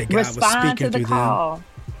you say God was speaking through them?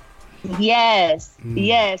 Yes,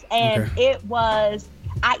 yes. And it was,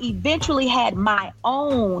 I eventually had my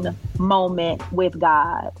own moment with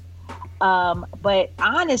God. But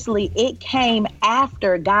honestly, it came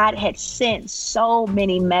after God had sent so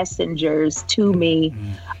many messengers to me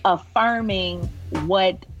affirming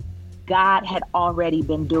what God had already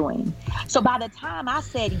been doing. So by the time I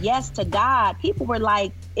said yes to God, people were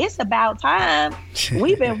like, it's about time.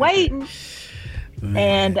 We've been waiting.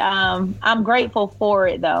 And I'm grateful for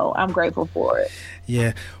it, though. I'm grateful for it.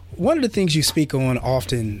 Yeah. One of the things you speak on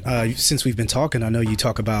often, since we've been talking, I know you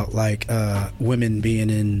talk about like women being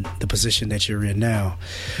in the position that you're in now.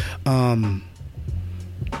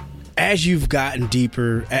 As you've gotten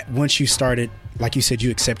deeper, once you started, like you said,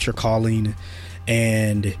 you accept your calling,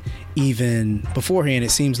 and even beforehand,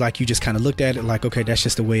 it seems like you just kind of looked at it like, okay, that's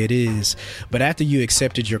just the way it is. But after you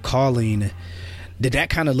accepted your calling, did that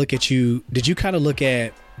kind of look at you? Did you kind of look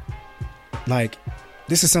at like,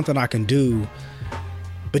 this is something I can do?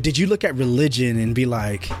 But did you look at religion and be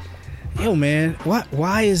like, yo, man,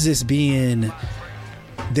 why is this being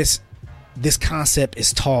this concept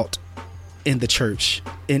is taught in the church,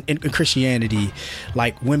 in Christianity,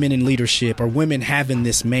 like women in leadership or women having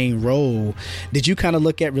this main role? Did you kind of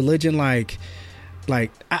look at religion like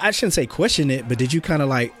I shouldn't say question it, but did you kind of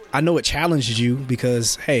like, I know it challenged you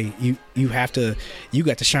because, hey, you got to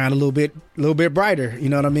shine a little bit brighter, you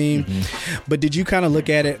know what I mean? But did you kind of look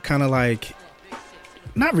at it kind of like,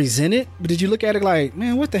 not resent it, but did you look at it like,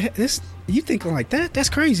 man, what the heck? You thinking like that? That's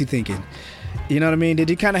crazy thinking. You know what I mean? Did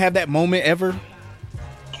you kind of have that moment ever?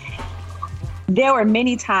 There were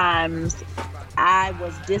many times I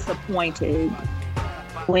was disappointed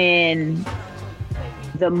when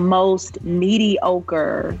the most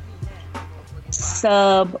mediocre,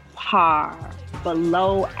 subpar,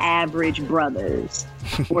 below average brothers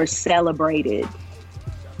were celebrated,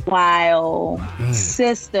 while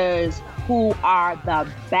sisters who are the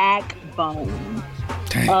backbone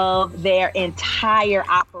of their entire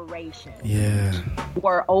operation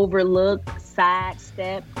were overlooked,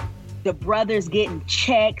 sidestepped. The brothers getting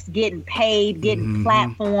checks, getting paid, getting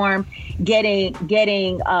platform, getting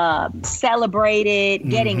celebrated,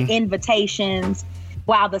 getting invitations,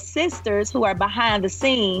 while the sisters who are behind the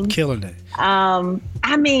scenes killing it.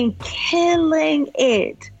 I mean, killing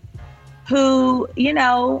it. Who, you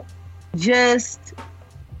know, just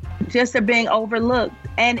are being overlooked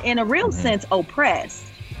and in a real sense oppressed.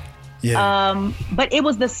 But it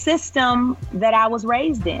was the system that I was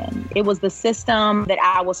raised in. It was the system that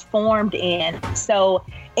I was formed in. So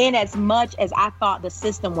in as much as I thought the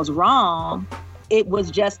system was wrong, it was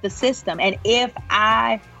just the system. And if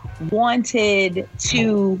I wanted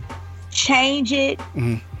to change it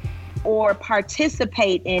or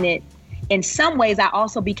participate in it, in some ways I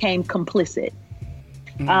also became complicit.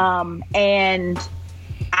 And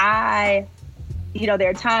I, you know, there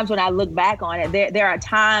are times when I look back on it, there are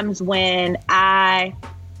times when I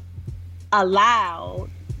allowed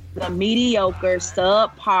the mediocre,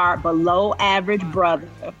 subpar, below average brother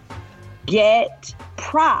get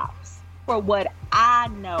props for what I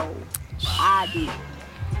know I did.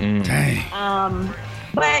 Dang.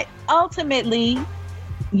 But ultimately,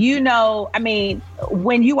 I mean,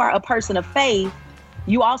 when you are a person of faith,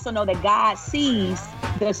 you also know that God sees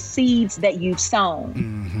the seeds that you've sown.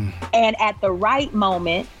 Mm-hmm. And at the right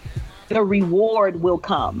moment, the reward will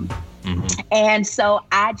come. Mm-hmm. And so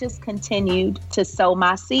I just continued to sow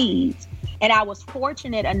my seeds. And I was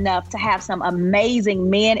fortunate enough to have some amazing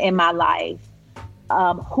men in my life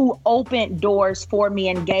who opened doors for me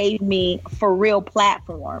and gave me for real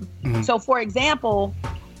platform. Mm-hmm. So, for example,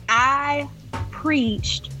 I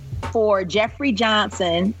preached for Jeffrey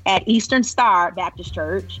Johnson at Eastern Star Baptist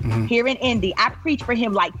Church here in Indy. I preached for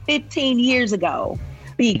him like 15 years ago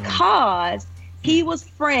because he was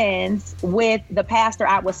friends with the pastor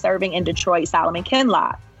I was serving in Detroit, Solomon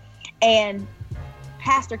Kinlock. And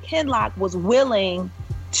Pastor Kinlock was willing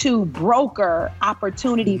to broker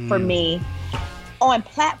opportunity for me on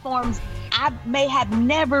platforms I may have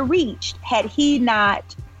never reached had he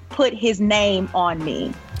not put his name on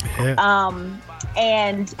me. Yeah.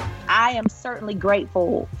 And I am certainly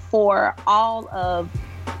grateful for all of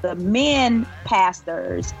the men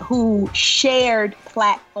pastors who shared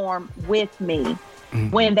platform with me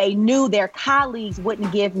when they knew their colleagues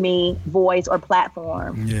wouldn't give me voice or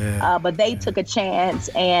platform. Yeah. But they took a chance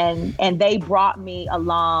and they brought me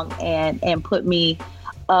along and put me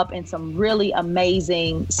up in some really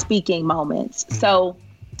amazing speaking moments. So,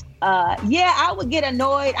 I would get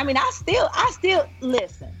annoyed. I mean, I still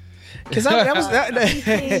listen. Because that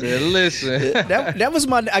was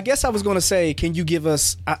my. I guess I was going to say, can you give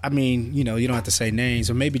us? I mean, you don't have to say names,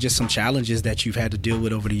 or maybe just some challenges that you've had to deal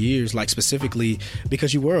with over the years, like specifically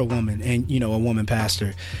because you were a woman and a woman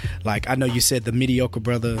pastor. Like I know you said the mediocre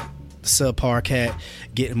brother, the subpar cat,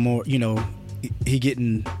 getting more. He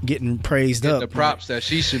getting praised up. The props that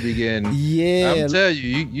she should be getting. Yeah, I'm telling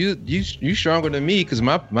you, you stronger than me because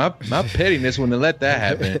my pettiness wouldn't let that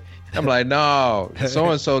happen. I'm like, no, so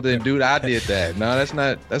and so didn't do that. I did that. No, that's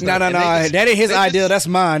not. No. That ain't his idea. That's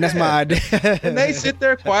mine. That's my idea. And they sit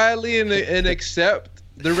there quietly and accept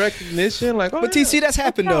the recognition. Like, but TC, that's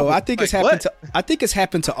happened though. I think it's happened. I think it's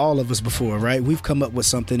happened to all of us before, right? We've come up with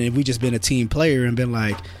something and we just been a team player and been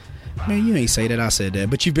like, man, you ain't say that, I said that.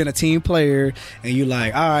 But you've been a team player, and you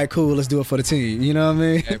like, all right, cool, let's do it for the team. You know what I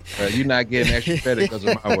mean? Hey, bro, you're not getting extra credit because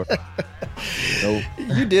of my work. Nope.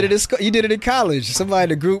 You did it in college. Somebody in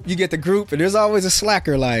the group, you get the group, and there's always a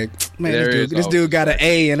slacker like, man, this dude got an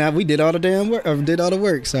A, and we did all the damn work, or did all the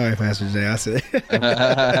work. Sorry, Pastor Jay, I said.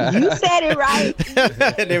 You said it right.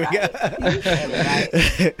 There we go. You said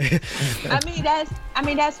it right. I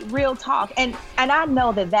mean, that's real talk, and I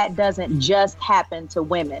know that doesn't just happen to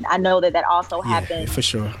women. I know that also happens for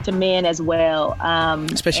sure to men as well,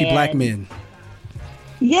 especially black men.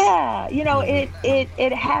 Yeah,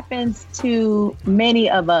 it happens to many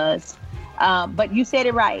of us. But you said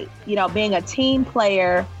it right. Being a team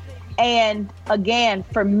player, and again,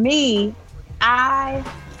 for me, I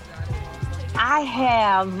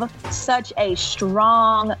have such a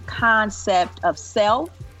strong concept of self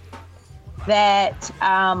that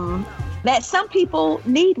some people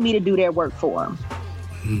need me to do their work for them.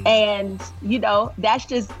 And,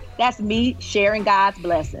 that's me sharing God's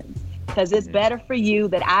blessings, because it's better for you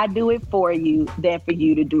that I do it for you than for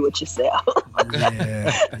you to do it yourself.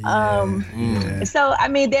 So, I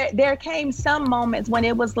mean, there came some moments when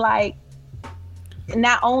it was like,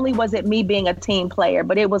 not only was it me being a team player,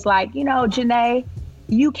 but it was like, Janae,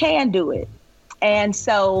 you can do it. And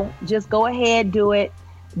so just go ahead, do it.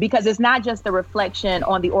 Because it's not just a reflection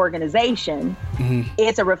on the organization,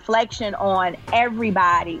 it's a reflection on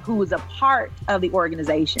everybody who is a part of the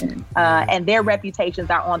organization, and their reputations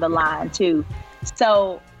are on the line too.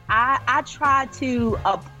 So I try to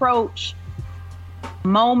approach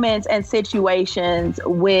moments and situations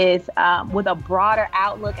with a broader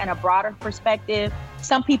outlook and a broader perspective.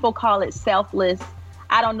 Some people call it selfless.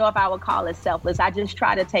 I don't know if I would call it selfless. I just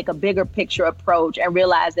try to take a bigger picture approach and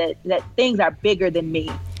realize that things are bigger than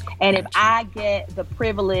me. And if I get the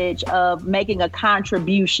privilege of making a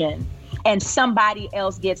contribution and somebody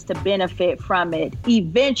else gets to benefit from it,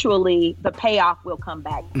 eventually the payoff will come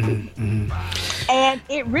back to me. And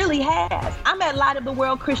it really has. I'm at Light of the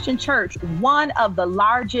World Christian Church, one of the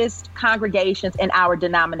largest congregations in our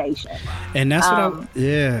denomination. And that's what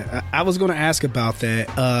I was going to ask about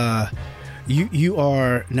that. You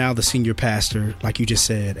are now the senior pastor, like you just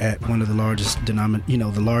said, at one of the largest the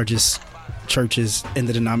largest churches in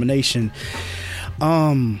the denomination.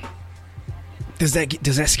 Does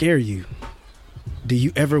that scare you? Do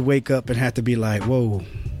you ever wake up and have to be like, whoa,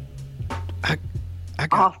 I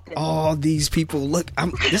got all these people. Look,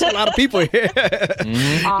 there's a lot of people here.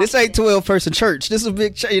 This ain't 12-person church. This is a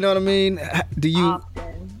big church. You know what I mean? Do you?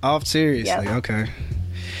 Often. Off seriously. Yep. Okay.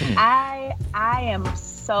 I am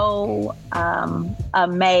so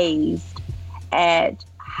amazed at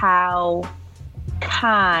how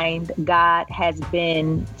kind God has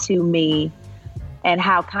been to me and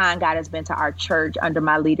how kind God has been to our church under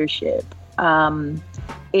my leadership.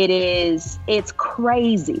 It's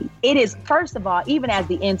crazy. It is, first of all, even as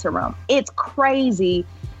the interim, it's crazy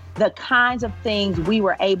the kinds of things we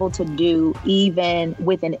were able to do even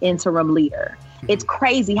with an interim leader. It's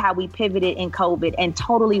crazy how we pivoted in COVID and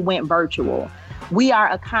totally went virtual. We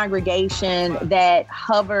are a congregation that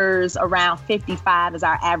hovers around 55 as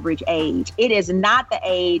our average age. It is not the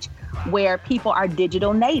age where people are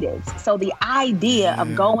digital natives. So the idea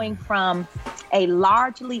of going from a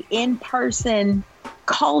largely in-person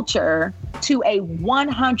culture to a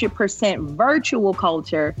 100% virtual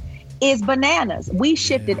culture is bananas. We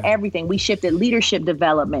shifted everything. We shifted leadership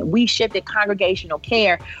development. We shifted congregational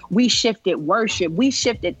care. We shifted worship. We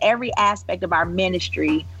shifted every aspect of our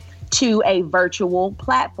ministry to a virtual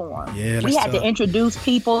platform. We had to introduce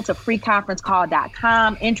people to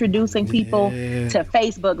freeconferencecall.com, introducing people to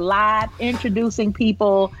Facebook Live, introducing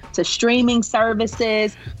people to streaming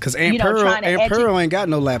services. Because Aunt Pearl ain't got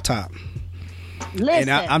no laptop. Listen,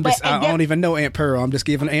 and I don't even know Aunt Pearl. I'm just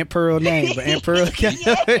giving Aunt Pearl a name, but Aunt Pearl.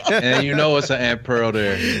 And you know it's an Aunt Pearl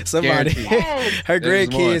there. Somebody, her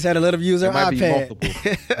grandkids had to let them use her iPad.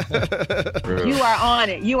 You are on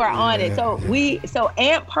it. You are on it. So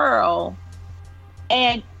Aunt Pearl,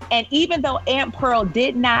 and even though Aunt Pearl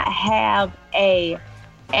did not have a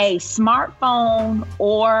smartphone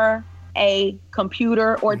or a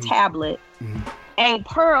computer or tablet, Aunt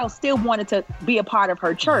Pearl still wanted to be a part of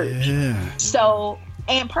her church. So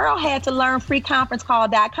Aunt Pearl had to learn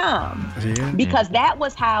freeconferencecall.com because that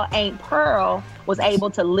was how Aunt Pearl was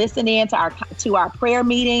able to listen in to our prayer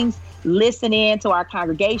meetings, listen in to our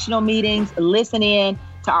congregational meetings, listen in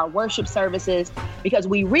to our worship services, because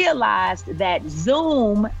we realized that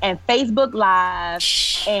Zoom and Facebook Live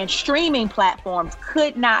and streaming platforms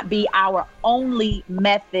could not be our only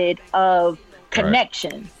method of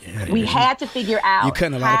connection. We had to figure out. You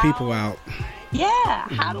cutting a lot of people out.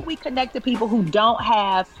 How do we connect to people who don't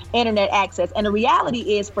have internet access? And the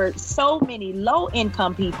reality is, for so many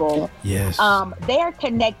low-income people, they're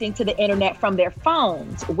connecting to the internet from their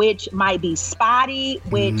phones, which might be spotty,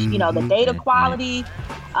 which, the data quality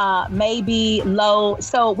may be low.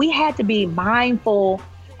 So we had to be mindful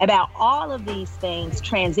about all of these things,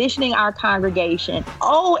 transitioning our congregation.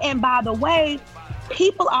 Oh, and by the way,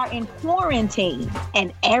 people are in quarantine,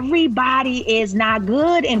 and everybody is not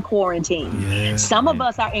good in quarantine. Some of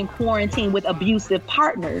us are in quarantine with abusive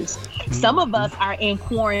partners. Some of us are in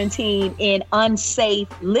quarantine in unsafe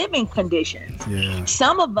living conditions.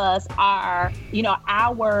 Some of us are,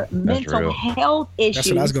 our mental health issues.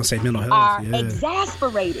 That's what I was going to say, mental health. Are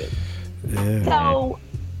exasperated. So,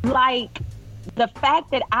 the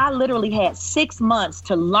fact that I literally had 6 months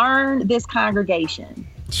to learn this congregation,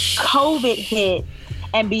 COVID hit,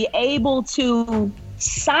 and be able to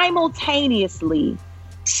simultaneously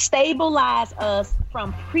stabilize us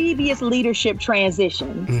from previous leadership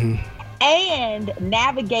transitions and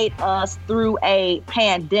navigate us through a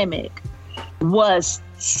pandemic was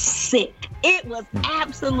sick. It was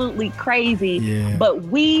absolutely crazy, but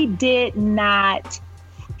we did not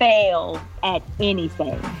fail at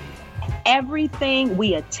anything. Everything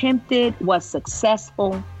we attempted was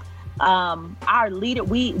successful. Our leader,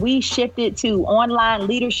 we shifted to online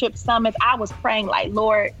leadership summits. I was praying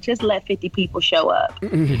Lord, just let 50 people show up.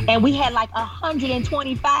 And we had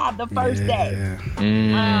 125 the first day.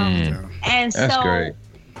 And that's so, great.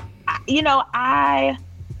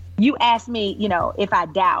 You asked me, if I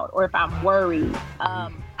doubt or if I'm worried.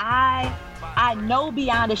 I know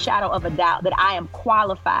beyond a shadow of a doubt that I am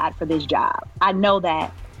qualified for this job. I know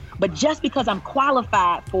that. But just because I'm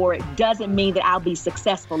qualified for it doesn't mean that I'll be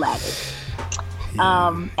successful at it.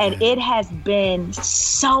 And it has been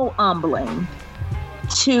so humbling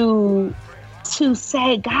to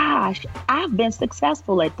say, gosh, I've been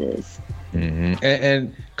successful at this.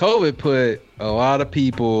 And COVID put a lot of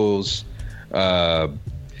people's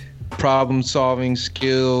problem-solving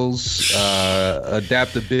skills,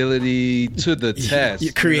 adaptability to the test.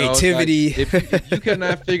 Your creativity. If you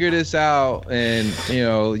cannot figure this out, and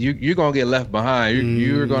you're gonna get left behind.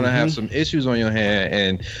 You're gonna have some issues on your hand.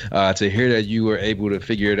 And to hear that you were able to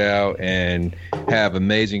figure it out and have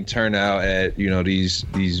amazing turnout at these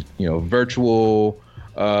virtual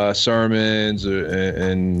sermons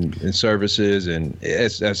and services, and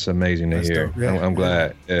that's amazing to hear. I'm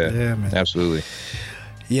glad. Yeah, man. Absolutely.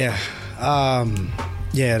 Yeah.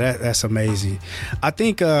 That's amazing. I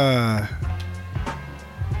think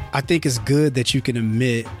I think it's good that you can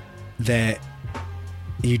admit that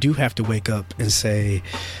you do have to wake up and say,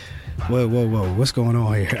 whoa, what's going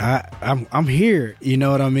on here? I'm here, you know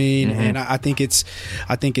what I mean? And I think it's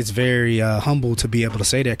very humble to be able to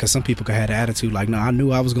say that, because some people could have the attitude like, no, I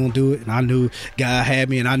knew I was gonna do it, and I knew God had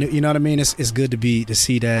me, and I knew, you know what I mean? It's good to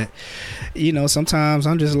see that. You know, sometimes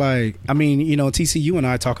I'm just like, I mean, you know, TC, you and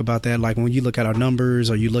I talk about that, like when you look at our numbers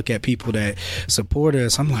or you look at people that support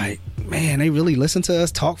us, I'm like, man, they really listen to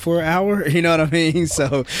us talk for an hour, you know what I mean?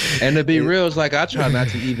 So, and to be real, it's like I try not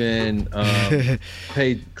to even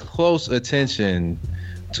pay close attention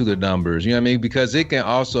to the numbers, you know what I mean, because it can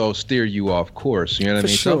also steer you off course, you know what I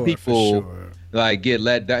mean? Some people like get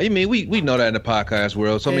let down. I mean, we know that in the podcast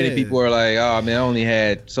world. So many people are like, oh man, I only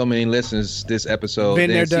had so many listens this episode. Been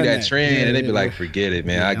there, see done that that trend, and they be like, forget it,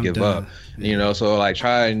 man, I give up. You know, so like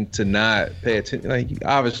trying to not pay attention. Like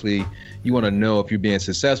obviously, you want to know if you're being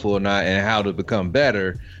successful or not and how to become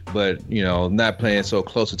better, but you know, not paying so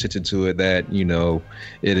close attention to it that, you know,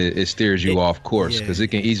 it steers you off course, because it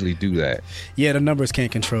can easily do that. Yeah, the numbers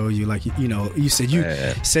can't control you. Like, you know, you said you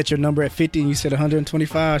set your number at 50 and you said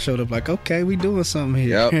 125. I showed up like, okay, we doing something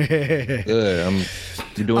here. Yep. Good.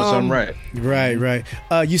 You're doing something right. Right.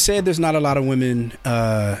 You said there's not a lot of women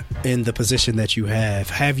in the position that you have.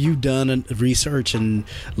 Have you done research and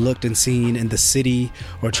looked and seen in the city,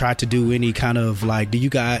 or tried to do any kind of like, do you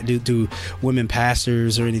guys do women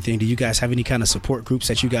pastors or anything? Do you guys have any kind of support groups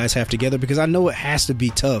that you guys have together? Because I know it has to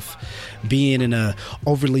be tough being in a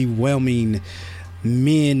overly whelming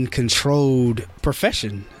men controlled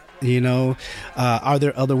profession. You know, are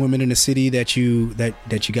there other women in the city that you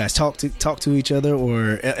guys talk to each other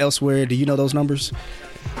or elsewhere? Do you know those numbers?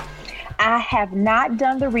 I have not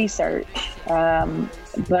done the research,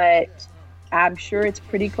 but I'm sure it's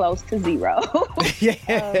pretty close to zero.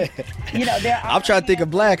 Yeah. You know, I'm trying to think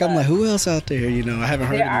of black. I'm like, who else out there? You know, I haven't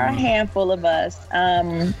heard. There are a handful of us.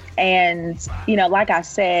 And, you know, like I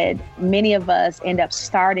said, many of us end up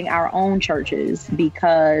starting our own churches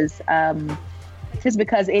because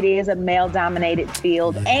it is a male-dominated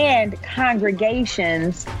field, and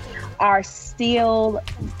congregations are still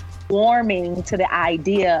warming to the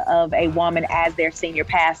idea of a woman as their senior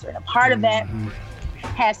pastor. And a part of that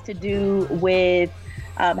has to do with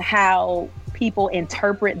how people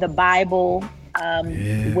interpret the Bible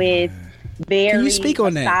with very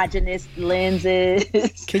misogynist lenses.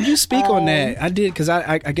 Can you speak on that? I did, because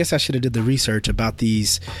I guess I should have did the research about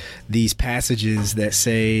these passages that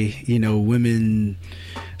say, you know, women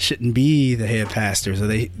shouldn't be the head pastors, or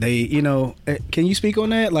they you know, can you speak on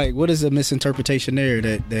that? Like, what is the misinterpretation there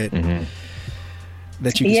that you can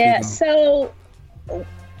speak on? So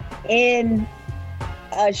in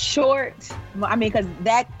a short, I mean, because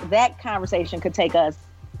that conversation could take us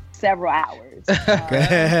several hours.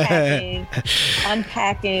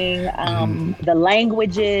 Unpacking the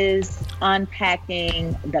languages,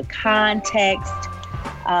 unpacking the context,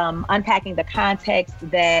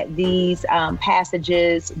 that these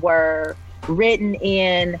passages were written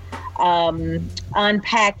in,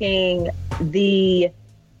 unpacking the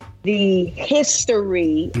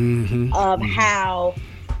history of how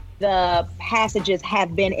the passages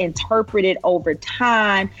have been interpreted over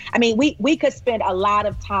time. I mean, we could spend a lot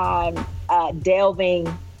of time delving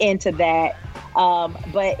into that.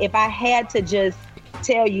 But if I had to just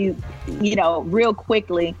tell you, you know, real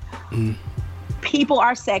quickly, people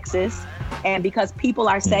are sexist. And because people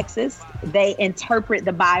are sexist, they interpret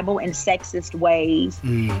the Bible in sexist ways,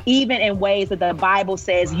 even in ways that the Bible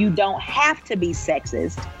says you don't have to be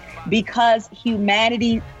sexist, because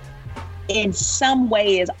humanity in some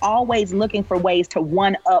way is always looking for ways to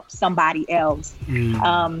one up somebody else.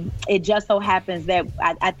 It just so happens that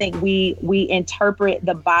I think we interpret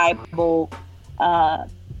the Bible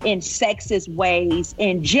in sexist ways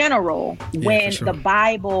in general, when the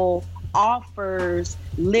Bible offers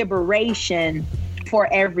liberation for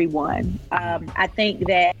everyone. I think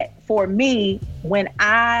that for me, when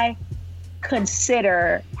I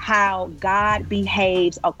consider how God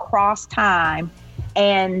behaves across time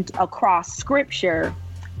and across scripture,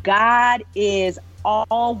 God is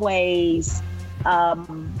always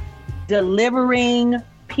delivering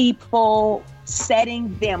people,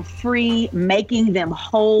 setting them free, making them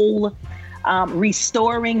whole,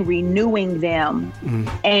 restoring, renewing them.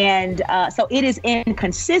 And so it is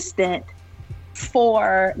inconsistent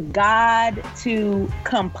for God to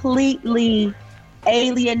completely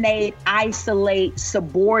alienate, isolate,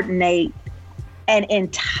 subordinate an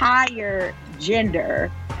entire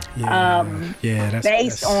gender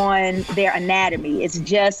based on their anatomy. It's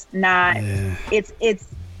just not, it's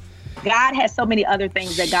God has so many other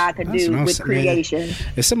things that God could do with creation.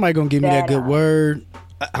 If somebody gonna give me that good word,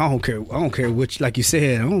 I don't care which, like you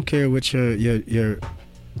said, I don't care what your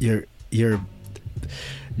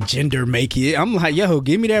gender make it. I'm like, yo,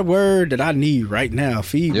 give me that word that I need right now.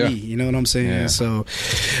 Feed me. You know what I'm saying? Yeah. So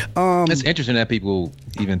it's interesting that people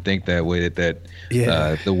even think that way, that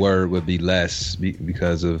the word would be less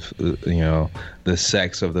because of the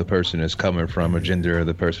sex of the person is coming from, or gender of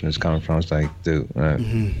the person is coming from. It's like, dude,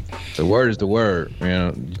 the word is the word.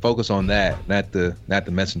 Focus on that, not the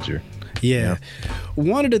messenger. Yeah.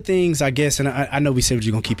 One of the things, I guess, and I know we said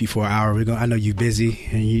we're going to keep you for an hour. I know you're busy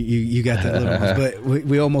and you got the little ones, but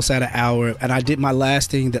we almost at an hour. And I did my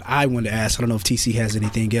last thing that I wanted to ask. I don't know if TC has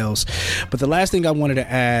anything else, but the last thing I wanted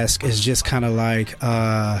to ask is just kind of like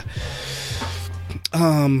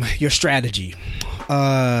your strategy.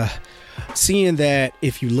 Seeing that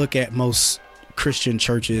if you look at most Christian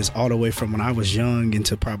churches all the way from when I was young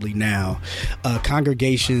into probably now,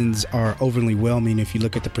 congregations are overly whelming. If you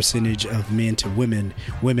look at the percentage of men to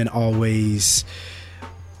women always,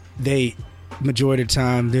 majority of the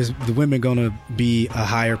time, there's the women gonna be a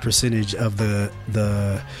higher percentage of the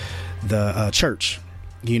church,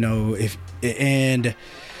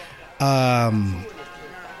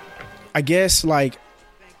 I guess, like,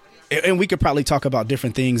 and we could probably talk about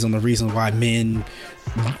different things on the reason why men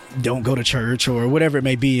don't go to church or whatever it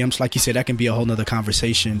may be. I'm just, like you said, that can be a whole nother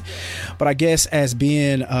conversation. But I guess as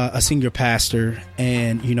being a senior pastor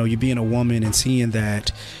and, you being a woman and seeing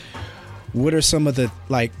that, what are some of the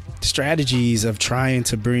strategies of trying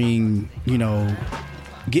to bring,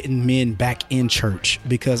 getting men back in church?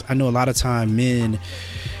 Because I know a lot of time men,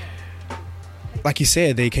 like you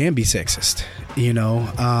said, they can be sexist.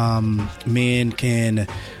 Men can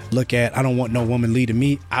look at, I don't want no woman leading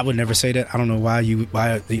me. I would never say that. I don't know why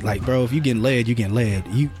bro, if you getting laid, you getting laid.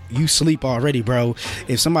 You sleep already, bro.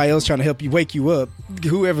 If somebody else trying to help you wake you up,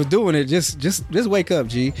 whoever's doing it, just wake up,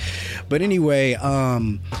 G. But anyway,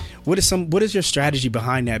 what is your strategy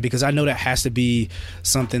behind that? Because I know that has to be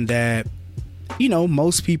something that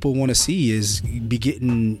most people want to see, is be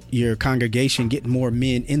getting your congregation, getting more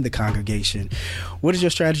men in the congregation. What is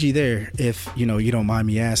your strategy there, if you don't mind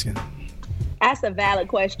me asking? That's a valid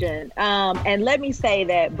question. And let me say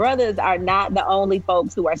that brothers are not the only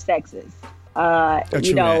folks who are sexist.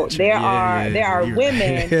 There are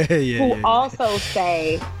women who also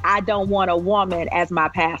say, I don't want a woman as my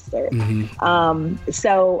pastor.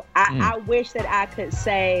 So I wish that I could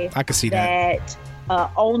say I could see that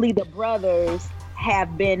only the brothers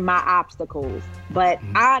have been my obstacles. But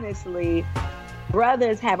honestly,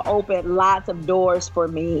 brothers have opened lots of doors for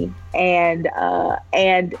me, and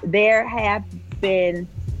there have been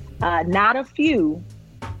not a few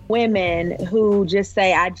women who just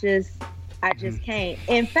say, I just can't.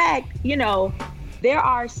 In fact, there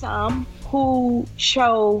are some who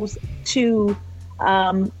chose to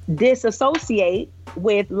disassociate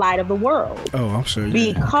with Light of the World. Oh, I'm sure.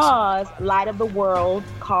 Because Light of the World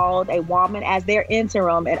called a woman as their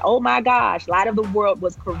interim, and oh my gosh, Light of the World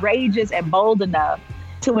was courageous and bold enough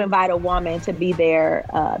to invite a woman to be their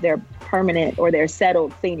permanent or their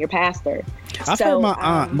settled senior pastor. I've heard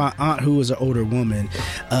my aunt who was an older woman,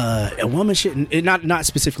 a woman shouldn't, not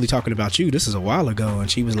specifically talking about you, this is a while ago,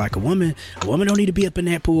 and she was like, a woman don't need to be up in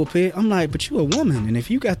that pulpit. I'm like, but you a woman, and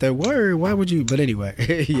if you got that word, why would you? But anyway,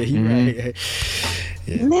 yeah, you're right.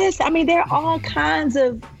 Yeah. Listen, I mean, there are all kinds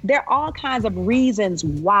of reasons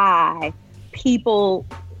why people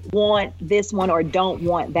want this one or don't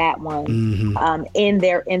want that one in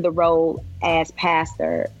the role as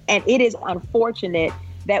pastor. And it is unfortunate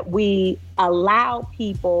that we allow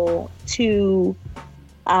people to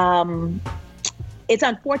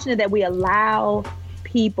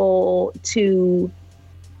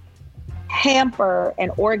hamper an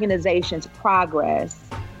organization's progress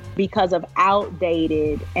because of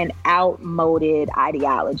outdated and outmoded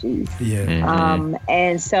ideologies.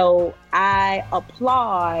 And so I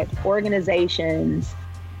applaud organizations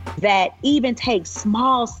that even take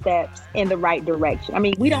small steps in the right direction. I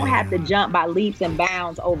mean, we don't have to jump by leaps and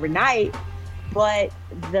bounds overnight, but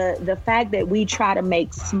the fact that we try to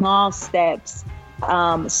make small steps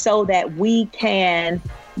so that we can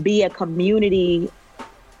be a community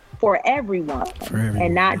for everyone.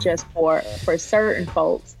 And not just for certain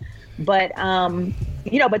folks. But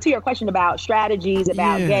but to your question about strategies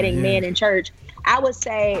about getting men in church, I would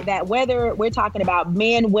say that whether we're talking about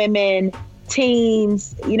men, women,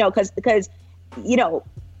 teens, because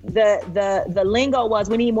the lingo was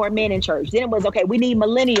we need more men in church. Then it was okay, we need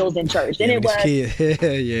millennials in church. Then it was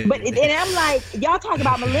yeah. But and I'm like, y'all talk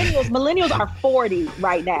about millennials. Millennials are 40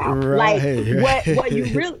 right now. Like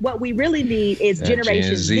what we really need is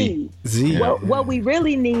Generation Z. What we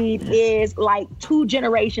really need is like 2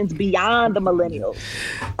 generations beyond the millennials.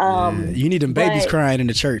 You need them babies crying in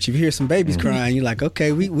the church. If you hear some babies crying, you're like,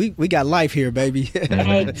 okay, we got life here, baby.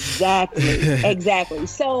 Exactly.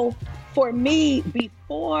 So for me,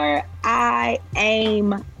 before I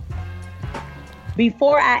aim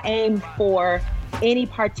for any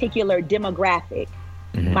particular demographic,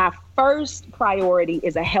 my first priority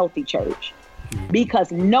is a healthy church,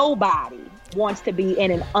 because nobody wants to be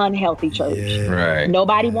in an unhealthy church. Yeah. Right.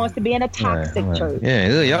 Nobody wants to be in a toxic church.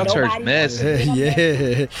 Yeah, y'all church messy.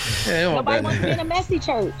 Nobody wants to be in a messy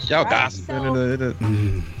church. Y'all gossip. So,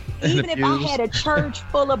 even if I had a church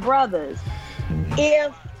full of brothers,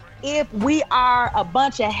 if we are a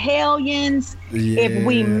bunch of hellions, if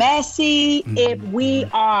we messy, if we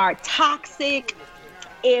are toxic,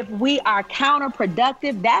 if we are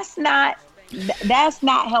counterproductive, that's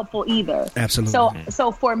not helpful either. Absolutely.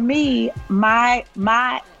 So for me,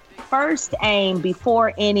 my first aim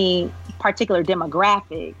before any particular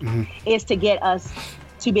demographic is to get us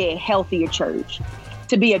to be a healthier church,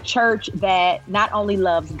 to be a church that not only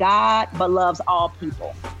loves God, but loves all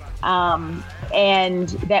people. And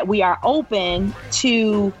that we are open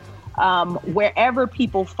to wherever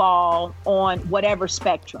people fall on whatever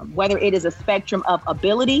spectrum, whether it is a spectrum of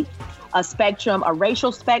ability, a spectrum, a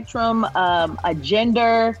racial spectrum, a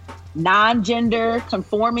gender, non-gender,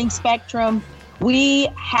 conforming spectrum. We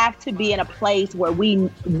have to be in a place where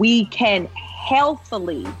we can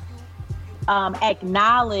healthily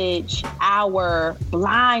acknowledge our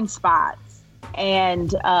blind spots.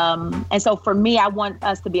 And so for me, I want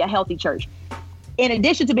us to be a healthy church. In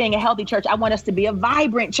addition to being a healthy church, I want us to be a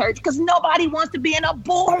vibrant church, because nobody wants to be in a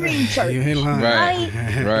boring church. Right.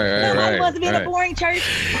 Nobody wants to be in a boring church.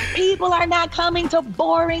 People are not coming to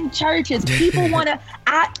boring churches. People want to,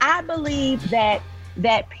 I believe that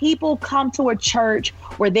people come to a church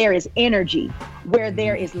where there is energy, where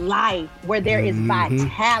there is life, where there is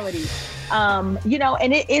vitality. And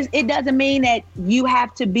it doesn't mean that you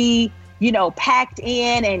have to be, packed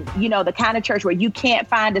in and, the kind of church where you can't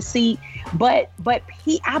find a seat. But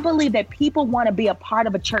I believe that people want to be a part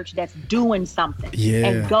of a church that's doing something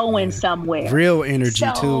and going somewhere. Real energy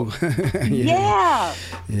too. Yeah.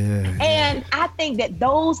 And I think that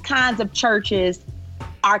those kinds of churches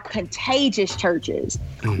are contagious churches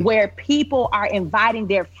where people are inviting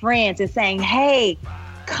their friends and saying, hey,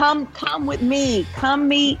 come with me,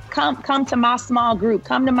 come to my small group,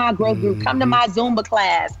 come to my growth group, come to my Zumba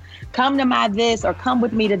class, come to my this, or come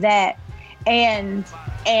with me to that. And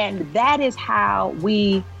that is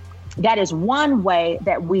that is one way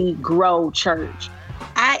that we grow church.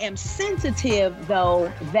 I am sensitive though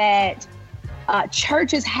that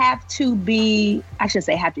churches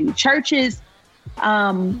churches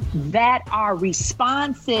that are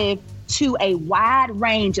responsive to a wide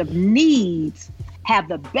range of needs have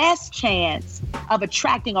the best chance of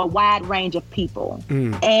attracting a wide range of people.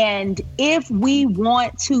 And if we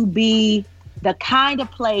want to be the kind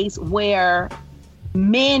of place where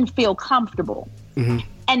men feel comfortable,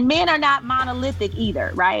 and men are not monolithic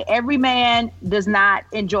either, right? Every man does not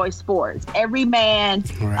enjoy sports. Every man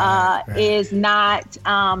is not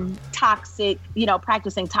toxic,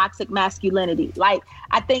 practicing toxic masculinity. Like,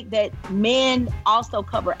 I think that men also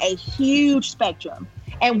cover a huge spectrum.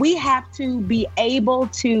 And we have to be able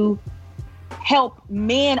to help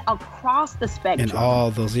men across the spectrum. And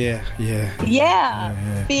all those,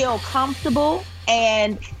 feel comfortable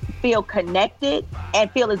and feel connected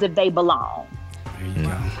and feel as if they belong. There you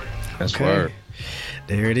go. That's word.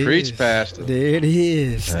 There it is. Preach, Pastor. There it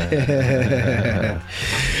is.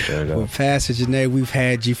 Well, Pastor Janae, we've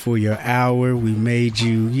had you for your hour. We made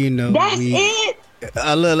you, That's it.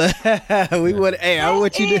 We would. Hey, I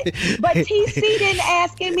want you to. But TC didn't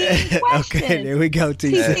ask me any questions. Okay, there we go.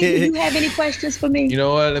 TC, do you have any questions for me? You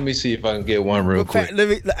know what? Let me see if I can get one real quick.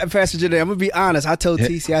 Pastor Janae, I'm gonna be honest. I told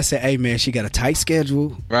TC, I said, "Hey, man, she got a tight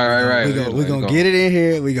schedule. Right. We're gonna get it in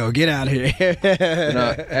here. We gonna get out of here."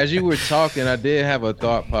 As you were talking, I did have a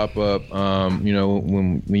thought pop up.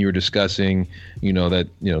 When you were discussing, that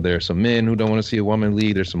there are some men who don't want to see a woman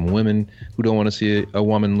lead. There's some women who don't want to see a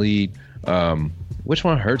woman lead. Which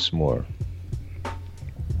one hurts more?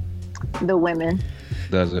 The women.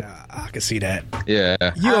 Does it? I can see that. Yeah.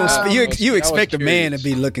 You expect a man to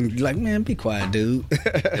be looking like, man, be quiet, dude.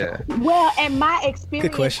 Yeah. Well, and my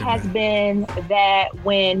experience has been that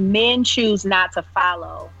when men choose not to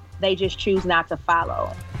follow, they just choose not to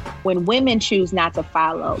follow. when women choose not to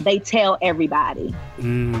follow, they tell everybody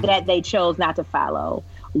that they chose not to follow,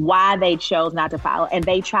 why they chose not to follow, and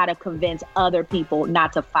they try to convince other people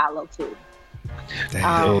not to follow too.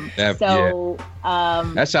 That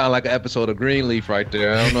sounds like an episode of Greenleaf right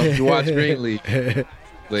there. I don't know if you watch Greenleaf,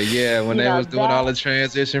 but yeah, when they was doing all the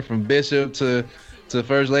transition from bishop to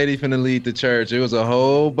first lady finna lead the church, it was a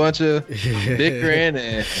whole bunch of bickering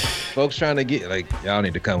and folks trying to get like, y'all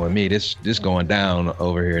need to come with me. This going down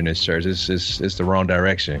over here in this church. It's the wrong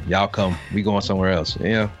direction. Y'all come, we going somewhere else.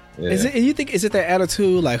 Yeah. Is it that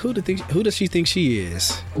attitude? Like who does she think she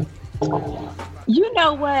is? You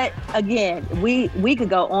know what? Again, we could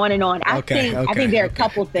go on and on. I think there are a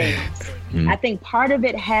couple things. I think part of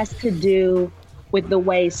it has to do with the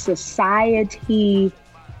way society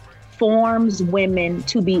forms women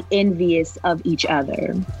to be envious of each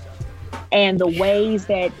other, and the ways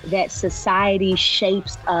that society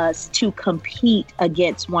shapes us to compete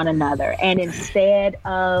against one another. And instead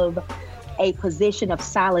of a position of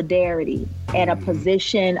solidarity and a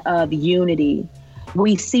position of unity,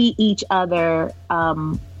 we see each other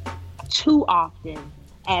too often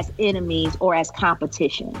as enemies or as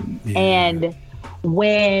competition. Yeah. And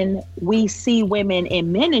when we see women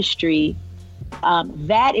in ministry,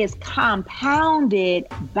 that is compounded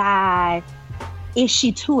by, is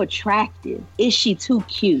she too attractive? Is she too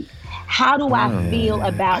cute? How do I feel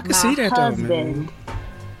about my husband?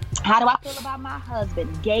 How do I feel about my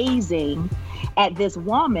husband gazing at this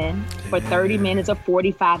woman for 30 minutes or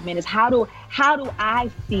 45 minutes? How do I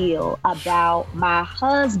feel about my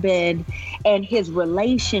husband and his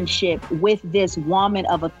relationship with this woman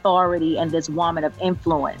of authority and this woman of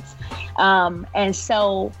influence? And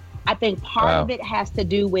so I think part of it has to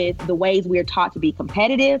do with the ways we're taught to be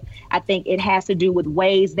competitive. I think it has to do with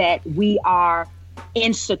ways that we are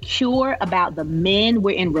insecure about the men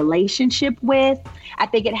we're in relationship with. I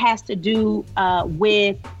think it has to do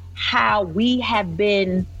with how we have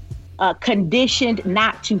been conditioned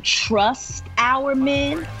not to trust our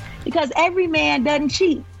men, because every man doesn't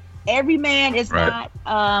cheat. Every man is not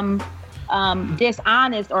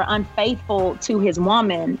dishonest or unfaithful to his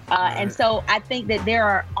woman. And so I think that there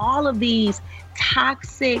are all of these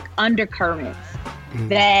toxic undercurrents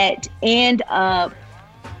that end up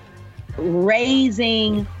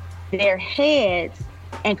raising their heads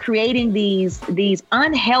and creating these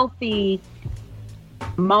unhealthy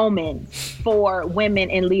moments for women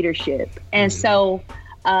in leadership. And so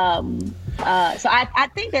I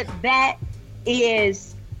think that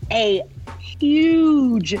is a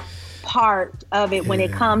huge part of it when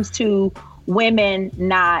it comes to women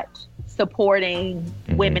not supporting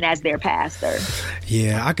women as their pastor.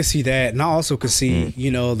 Yeah, I could see that. And I also could see,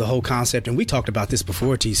 the whole concept. And we talked about this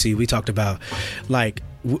before, TC. We talked about like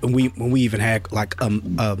when we even had like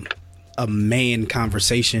a man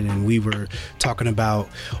conversation, and we were talking about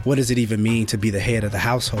what does it even mean to be the head of the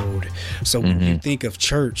household. So when you think of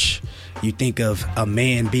church, you think of a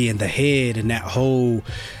man being the head, and that whole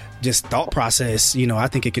just thought process, I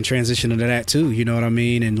think it can transition into that too. You know what I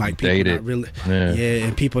mean? And like people not really,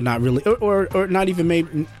 and people not really, or not even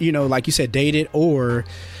maybe, like you said, dated, or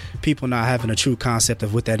people not having a true concept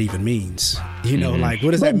of what that even means. Like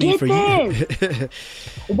what does that mean for you?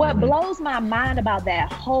 What blows my mind about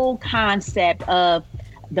that whole concept of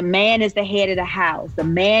the man is the head of the house, the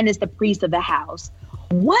man is the priest of the house.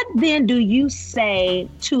 What then do you say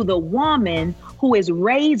to the woman who is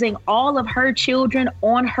raising all of her children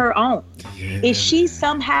on her own? Is she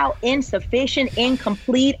somehow insufficient,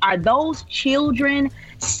 incomplete? Are those children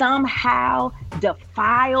somehow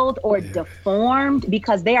defiled or deformed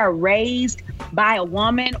because they are raised by a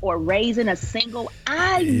woman or raising a single?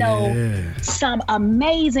 I know some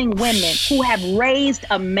amazing women who have raised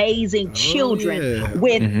amazing children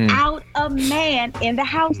without a man in the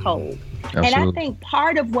household. Absolutely. And I think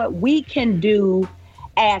part of what we can do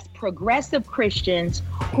as progressive Christians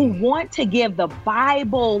who want to give the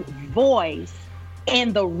Bible voice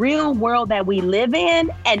in the real world that we live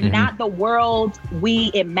in and not the world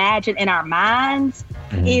we imagine in our minds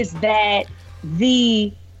is that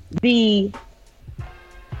the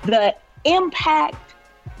impact,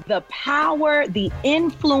 the power, the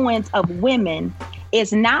influence of women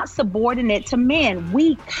is not subordinate to men.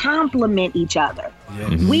 We complement each other.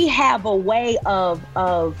 We have a way of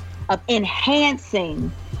enhancing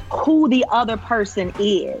who the other person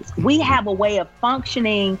is. We have a way of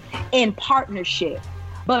functioning in partnership.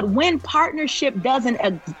 But when partnership doesn't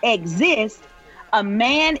exist, a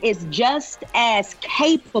man is just as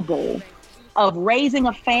capable of raising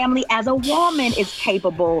a family as a woman is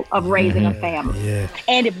capable of raising a family.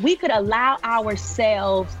 And if we could allow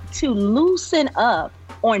ourselves to loosen up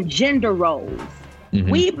on gender roles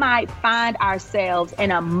we might find ourselves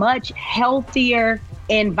in a much healthier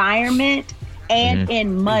environment and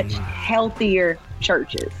in much healthier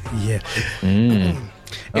churches. Yeah.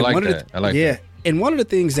 I like that. Yeah. And one of the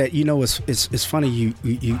things that, you know, is funny,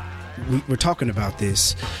 we're talking about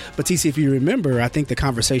this, but TC, if you remember, I think the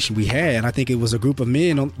conversation we had, I think it was a group of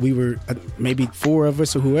men, we were maybe 4 of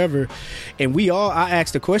us or whoever, and I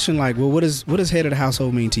asked the question like, well, what does head of the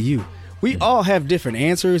household mean to you? We all have different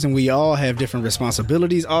answers and we all have different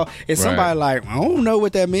responsibilities. And somebody like, I don't know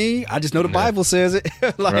what that means. I just know the Bible says it.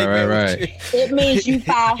 Like, right. It means you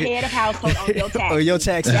file head of household on your taxes. On your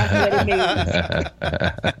taxes. That's what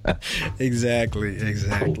it means. Exactly.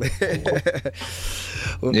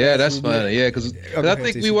 Well, yeah, that's funny. Yeah, because I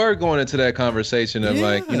think we were going into that conversation of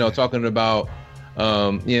like, you know, talking about,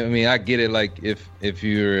 I mean, I get it. Like if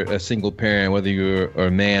you're a single parent, whether you're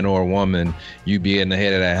a man or a woman, you be in the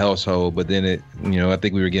head of that household. But then I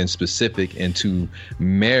think we were getting specific into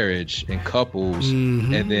marriage and couples,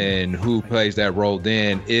 and then who plays that role.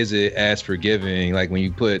 Then is it as forgiving? Like when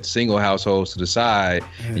you put single households to the side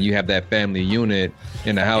and you have that family unit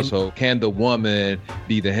in the household, can the woman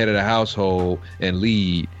be the head of the household and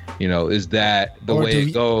lead? You know, is that the way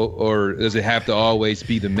it go, or does it have to always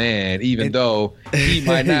be the man, even though he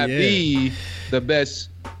might not be the best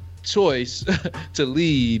choice to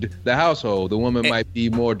lead the household? The woman might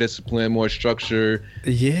be more disciplined, more structured,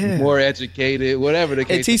 more educated, whatever the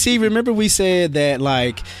case. And TC, remember we said that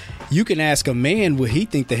like you can ask a man what he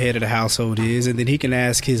think the head of the household is, and then he can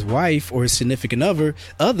ask his wife or his significant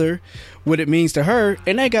other what it means to her,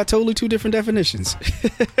 and they got totally 2 different definitions.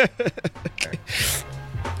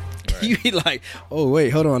 You be like, oh wait,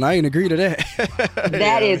 hold on, I ain't agree to that.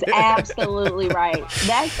 That is absolutely right.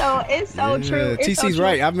 It's so true. It's TC's so true.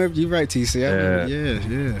 right. I remember you're right, TC. Yeah.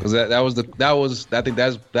 Because I think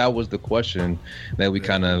that was the question that we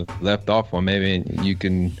kind of left off on. Maybe you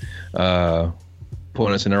can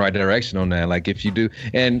point us in the right direction on that. Like if you do,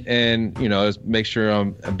 and you know, make sure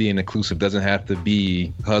I'm being inclusive. Doesn't have to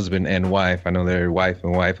be husband and wife. I know they're wife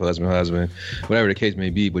and wife, husband, whatever the case may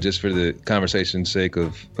be. But just for the conversation's sake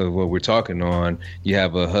of what we're talking on, you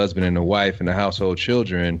have a husband and a wife and a household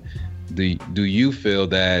children. Do you feel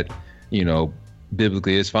that, you know,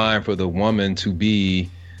 biblically it's fine for the woman to be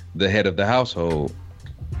the head of the household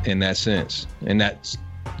in that sense, and that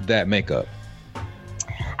makeup?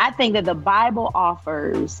 I think that the Bible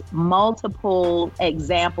offers multiple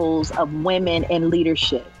examples of women in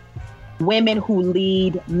leadership. Women who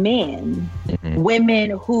lead men, women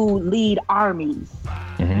who lead armies,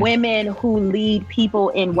 women who lead people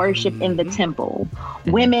in worship in the temple,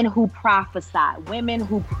 women who prophesy, women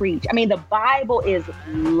who preach. I mean, the Bible is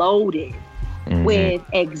loaded with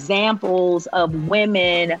examples of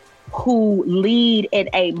women who lead in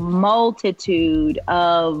a multitude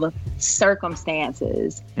of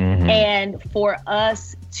circumstances. And for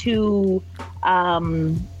us to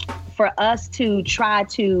try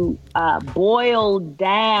to boil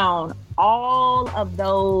down all of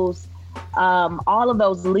those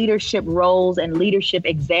leadership roles and leadership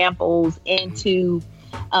examples into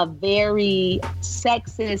a very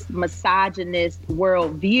sexist, misogynist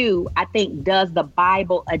worldview, I think does the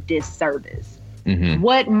Bible a disservice.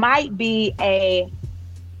 What might be a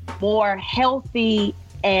more healthy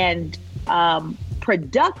and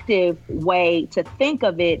productive way to think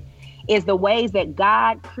of it is the ways that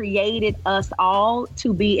God created us all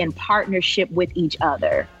to be in partnership with each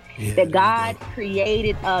other. That God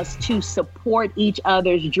created us to support each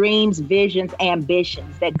other's dreams, visions,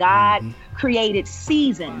 ambitions. That God created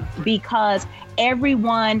seasons because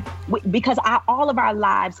all of our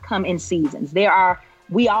lives come in seasons.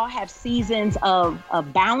 We all have seasons of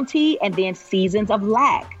bounty and then seasons of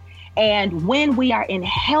lack. And when we are in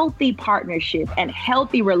healthy partnership and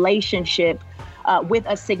healthy relationship with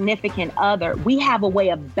a significant other, we have a way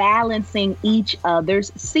of balancing each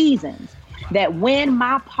other's seasons. That when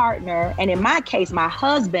my partner, and in my case, my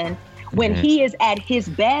husband, when he is at his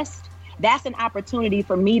best, that's an opportunity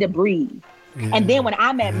for me to breathe. And then when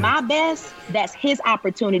I'm at my best, that's his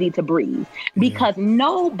opportunity to breathe. Because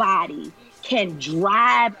nobody can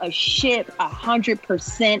drive a ship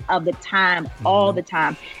 100% of the time, all the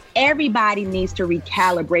time. Everybody needs to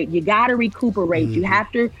recalibrate. You got to recuperate. You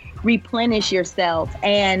have to replenish yourself.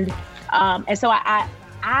 And so I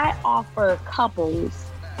offer couples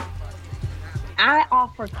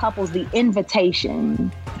the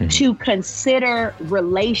invitation to consider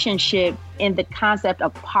relationship in the concept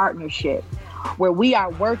of partnership, where we are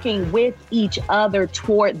working with each other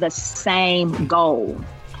toward the same goal.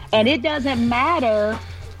 And it doesn't matter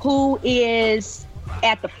who is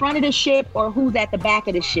at the front of the ship or who's at the back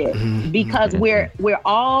of the ship, because we're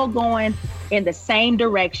all going in the same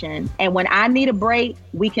direction. And when I need a break,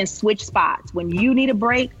 we can switch spots. When you need a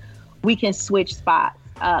break, we can switch spots.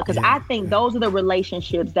 Because I think those are the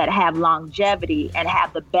relationships that have longevity and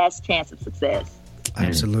have the best chance of success.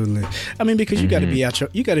 Absolutely. I mean, because you got to be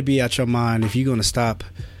out your mind if you're going to stop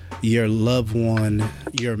your loved one,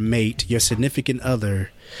 your mate, your significant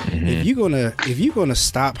other. If you're gonna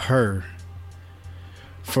stop her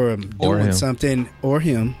from doing something, or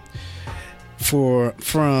him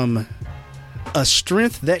from a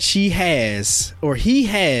strength that she has or he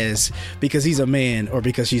has because he's a man or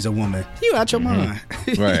because she's a woman, you out your mind.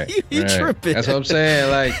 Right. you tripping. That's what I'm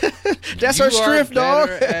saying. Like, that's her strength, dog.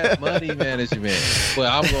 At money management. Well,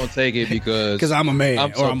 I'm gonna take it because I'm a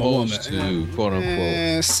man or I'm a woman. To quote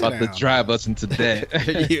unquote about to drive us into debt.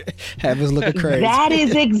 Have us looking crazy. That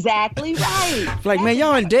is exactly right. Like, man,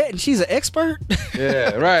 y'all in debt and she's an expert.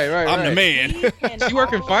 Yeah, right. I'm the man. She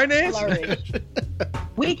work in finance.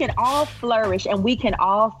 We can all flourish and we can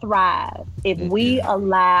all thrive if we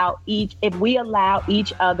allow each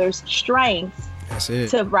other's strengths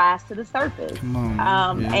to rise to the surface. Come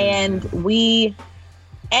on, and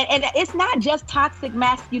it's not just toxic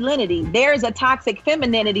masculinity. There's a toxic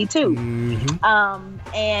femininity too.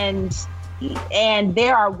 And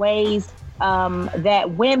there are ways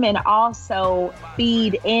that women also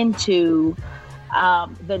feed into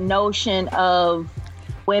the notion of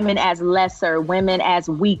women as lesser, women as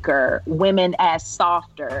weaker, women as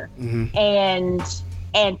softer, and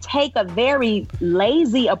take a very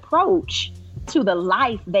lazy approach to the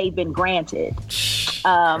life they've been granted.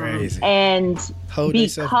 And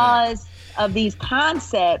because of these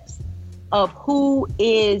concepts of who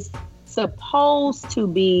is supposed to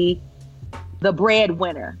be the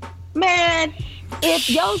breadwinner. Man, if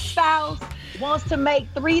your spouse wants to make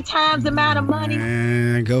 3 times the amount of money,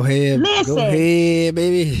 man, go ahead. Listen, go ahead,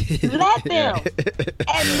 baby. Let them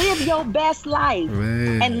and live your best life,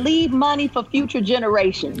 and leave money for future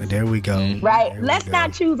generations. There we go. Right? Let's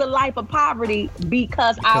not choose a life of poverty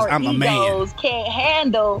because our egos can't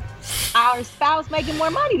handle our spouse making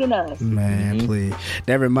more money than us. Man, please.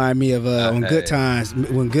 That remind me of when Good Times,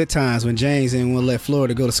 when James didn't want to let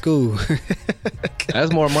Florida go to school.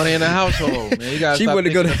 That's more money in the household, man. You gotta she stop went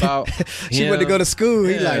to go to about she went to go to school.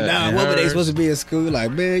 He's like, nah, what were they supposed to be in school?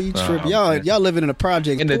 Like, man, you trip. Y'all living in a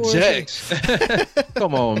project. In the jacks.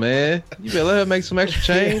 Come on, man. You better let her make some extra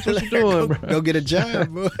change. What you doing, bro? Go get a job,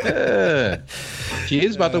 bro. Yeah. She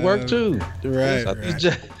is about to work too. Right.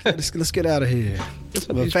 Let's get out of here.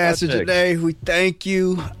 But Pastor Janae, we thank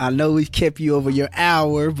you. I know we've kept you over your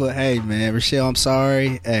hour, but hey, man, Rochelle, I'm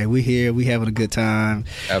sorry. Hey, we here. We having a good time.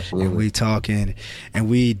 Absolutely. And we talking. And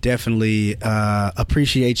we definitely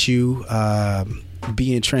appreciate you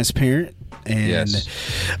being transparent and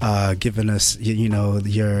giving us, your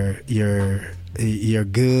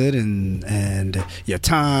good and your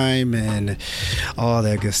time and all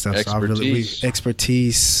that good stuff.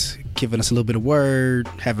 Expertise, giving us a little bit of word,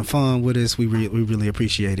 having fun with us. We really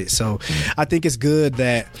appreciate it. So I think it's good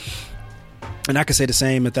that, and I can say the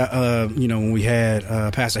same at that, when we had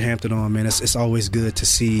Pastor Hampton on, man, it's always good to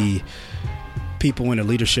see people in a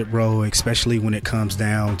leadership role, especially when it comes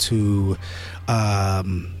down to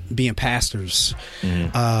being pastors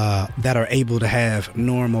that are able to have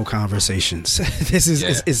normal conversations. This is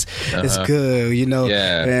it's good,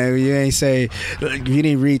 Man, you ain't say you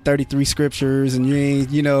didn't read 33 scriptures and you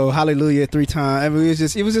ain't hallelujah 3 times. I mean,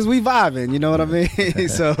 it was just we vibing, you know what I mean?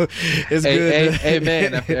 So it's good.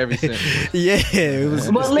 Amen after every sentence. It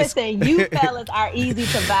was. Well, listen, you fellas are easy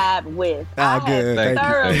to vibe with. I have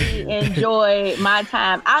thoroughly enjoyed my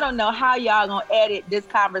time. I don't know how y'all gonna edit this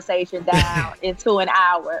conversation down into an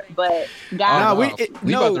hour. But guys, we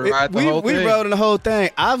wrote the whole thing.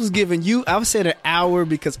 I was saying an hour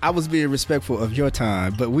because I was being respectful of your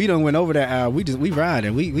time. But we don't went over that hour. We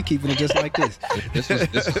riding. We keeping it just like this.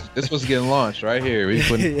 This was getting launched right here. We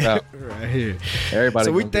putting it out right here. Everybody.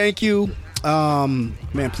 So we thank you.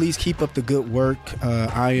 Man, please keep up the good work.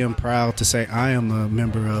 I am proud to say I am a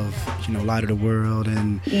member of Light of the World,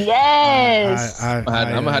 and yes, I'm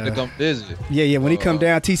gonna have to come visit. Yeah. When he come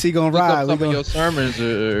down, TC gonna ride. Some of your sermons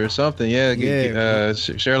or something.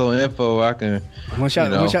 Share a little info. I can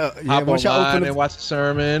hop online and watch the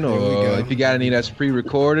sermon, or if you got any that's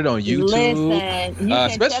pre-recorded on YouTube. Listen,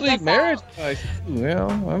 especially marriage.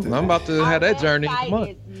 I'm about to have that journey this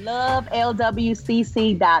month.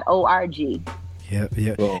 LoveLWCC.org.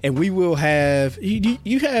 Yeah. Cool. And we will have you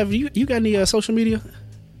got any social media?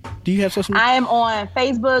 Do you have social media? I am on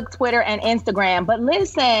Facebook, Twitter, and Instagram. But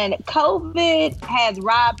listen, COVID has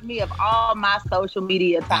robbed me of all my social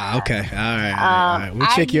media time. Okay. All right. We'll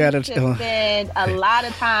check you out. I spend a lot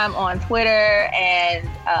of time on Twitter, and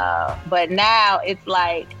but now it's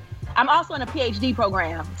like I'm also in a PhD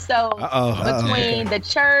program. So between the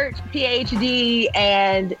church, PhD,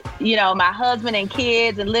 and my husband and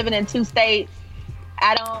kids, and living in 2 states,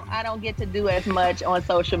 I don't get to do as much on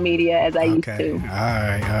social media as I used to. All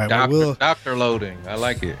right. Doctor loading. I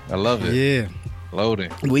like it. I love it. Yeah.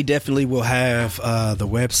 Loading. We definitely will have the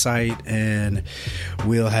website, and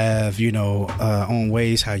we'll have, on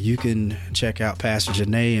ways how you can check out Pastor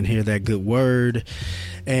Janae and hear that good word.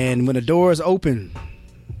 And when the doors open,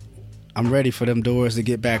 I'm ready for them doors to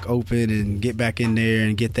get back open and get back in there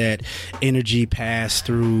and get that energy passed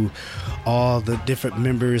through all the different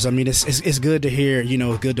members. I mean, it's good to hear,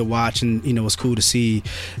 good to watch, and it's cool to see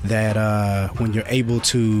that when you're able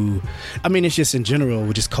to, I mean, it's just in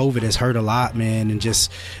general, just COVID has hurt a lot, man, and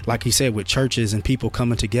just like you said, with churches and people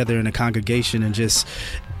coming together in a congregation and just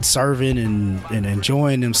serving and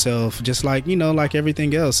enjoying themselves, just like like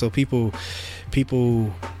everything else. So people.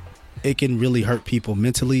 It can really hurt people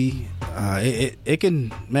mentally. It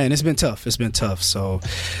can, man. It's been tough. So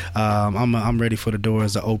I'm ready for the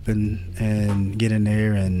doors to open and get in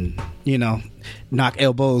there and knock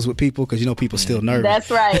elbows with people, because people still nervous. That's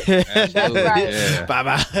right. That's right. Yeah. Bye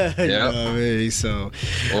bye. Yep. You know what I mean? So,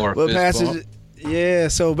 or but Pastor, yeah.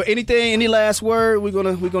 So, but any last word? We're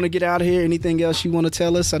gonna get out of here. Anything else you want to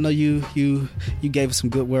tell us? I know you gave us some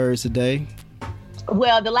good words today.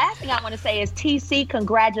 Well, the last thing I want to say is, TC,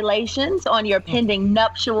 congratulations on your pending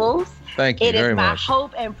nuptials. Thank you very much. It is my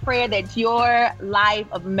hope and prayer that your life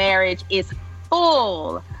of marriage is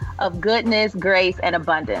full of goodness, grace, and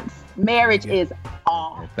abundance. Marriage is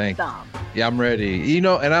awesome. Thank you. Yeah, I'm ready. And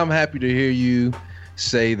I'm happy to hear you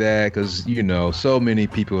say that, because, so many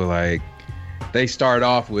people are like, they start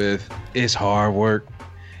off with, it's hard work,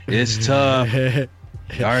 it's tough.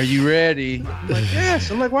 Are you ready? I'm like,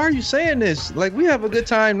 yes. I'm like, why are you saying this? Like, we have a good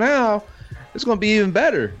time now. It's gonna be even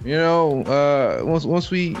better,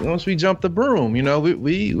 once we jump the broom.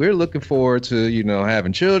 We're looking forward to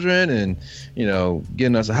having children and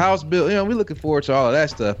getting us a house built. We're looking forward to all of that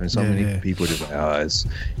stuff. And so many people just like,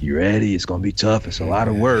 you ready? It's gonna be tough. It's a lot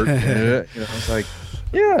of work. It's like,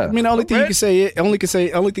 yeah. I mean, the only thing you can say, only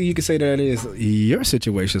thing you can say to that is your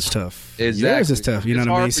situation's tough. Exactly. Yours is tough. You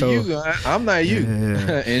know what I mean? So you. I'm not you.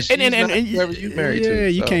 Yeah. and she's not whoever you married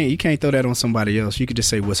to. Yeah, you can't throw that on somebody else. You could just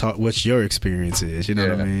say what's your experience is. You know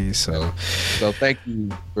what I mean? So thank you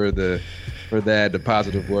for the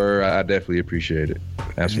positive word. I definitely appreciate it.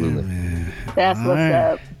 Absolutely. Yeah, that's all what's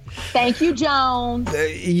up. Thank you, Jones.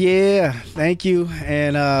 Yeah, thank you.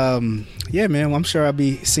 And man, well, I'm sure I'll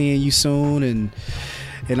be seeing you soon and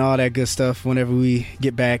all that good stuff whenever we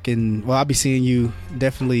get back. And I'll be seeing you,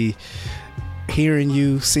 definitely hearing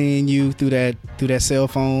you, seeing you through that cell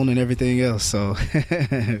phone and everything else. So we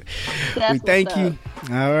thank you.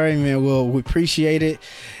 All right, man. Well, we appreciate it.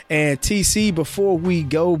 And TC, before we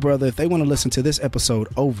go, brother, if they want to listen to this episode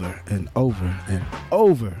over and over and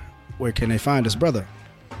over, where can they find us, brother?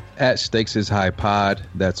 At Stakes is High Pod.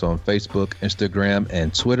 That's on Facebook, Instagram,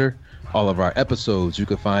 and Twitter. All of our episodes you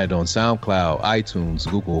can find on SoundCloud, iTunes,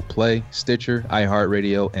 Google Play, Stitcher,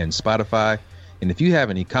 iHeartRadio, and Spotify. And if you have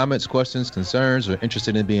any comments, questions, concerns, or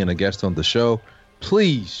interested in being a guest on the show,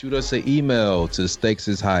 please shoot us an email to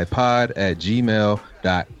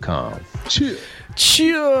stakesishighpod@gmail.com.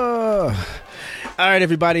 Cheer. All right,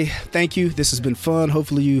 everybody. Thank you. This has been fun.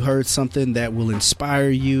 Hopefully you heard something that will inspire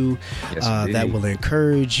you, that will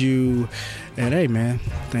encourage you. And hey, man,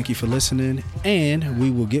 thank you for listening. And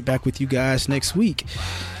we will get back with you guys next week.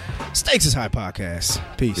 Stakes is High Podcast.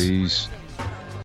 Peace.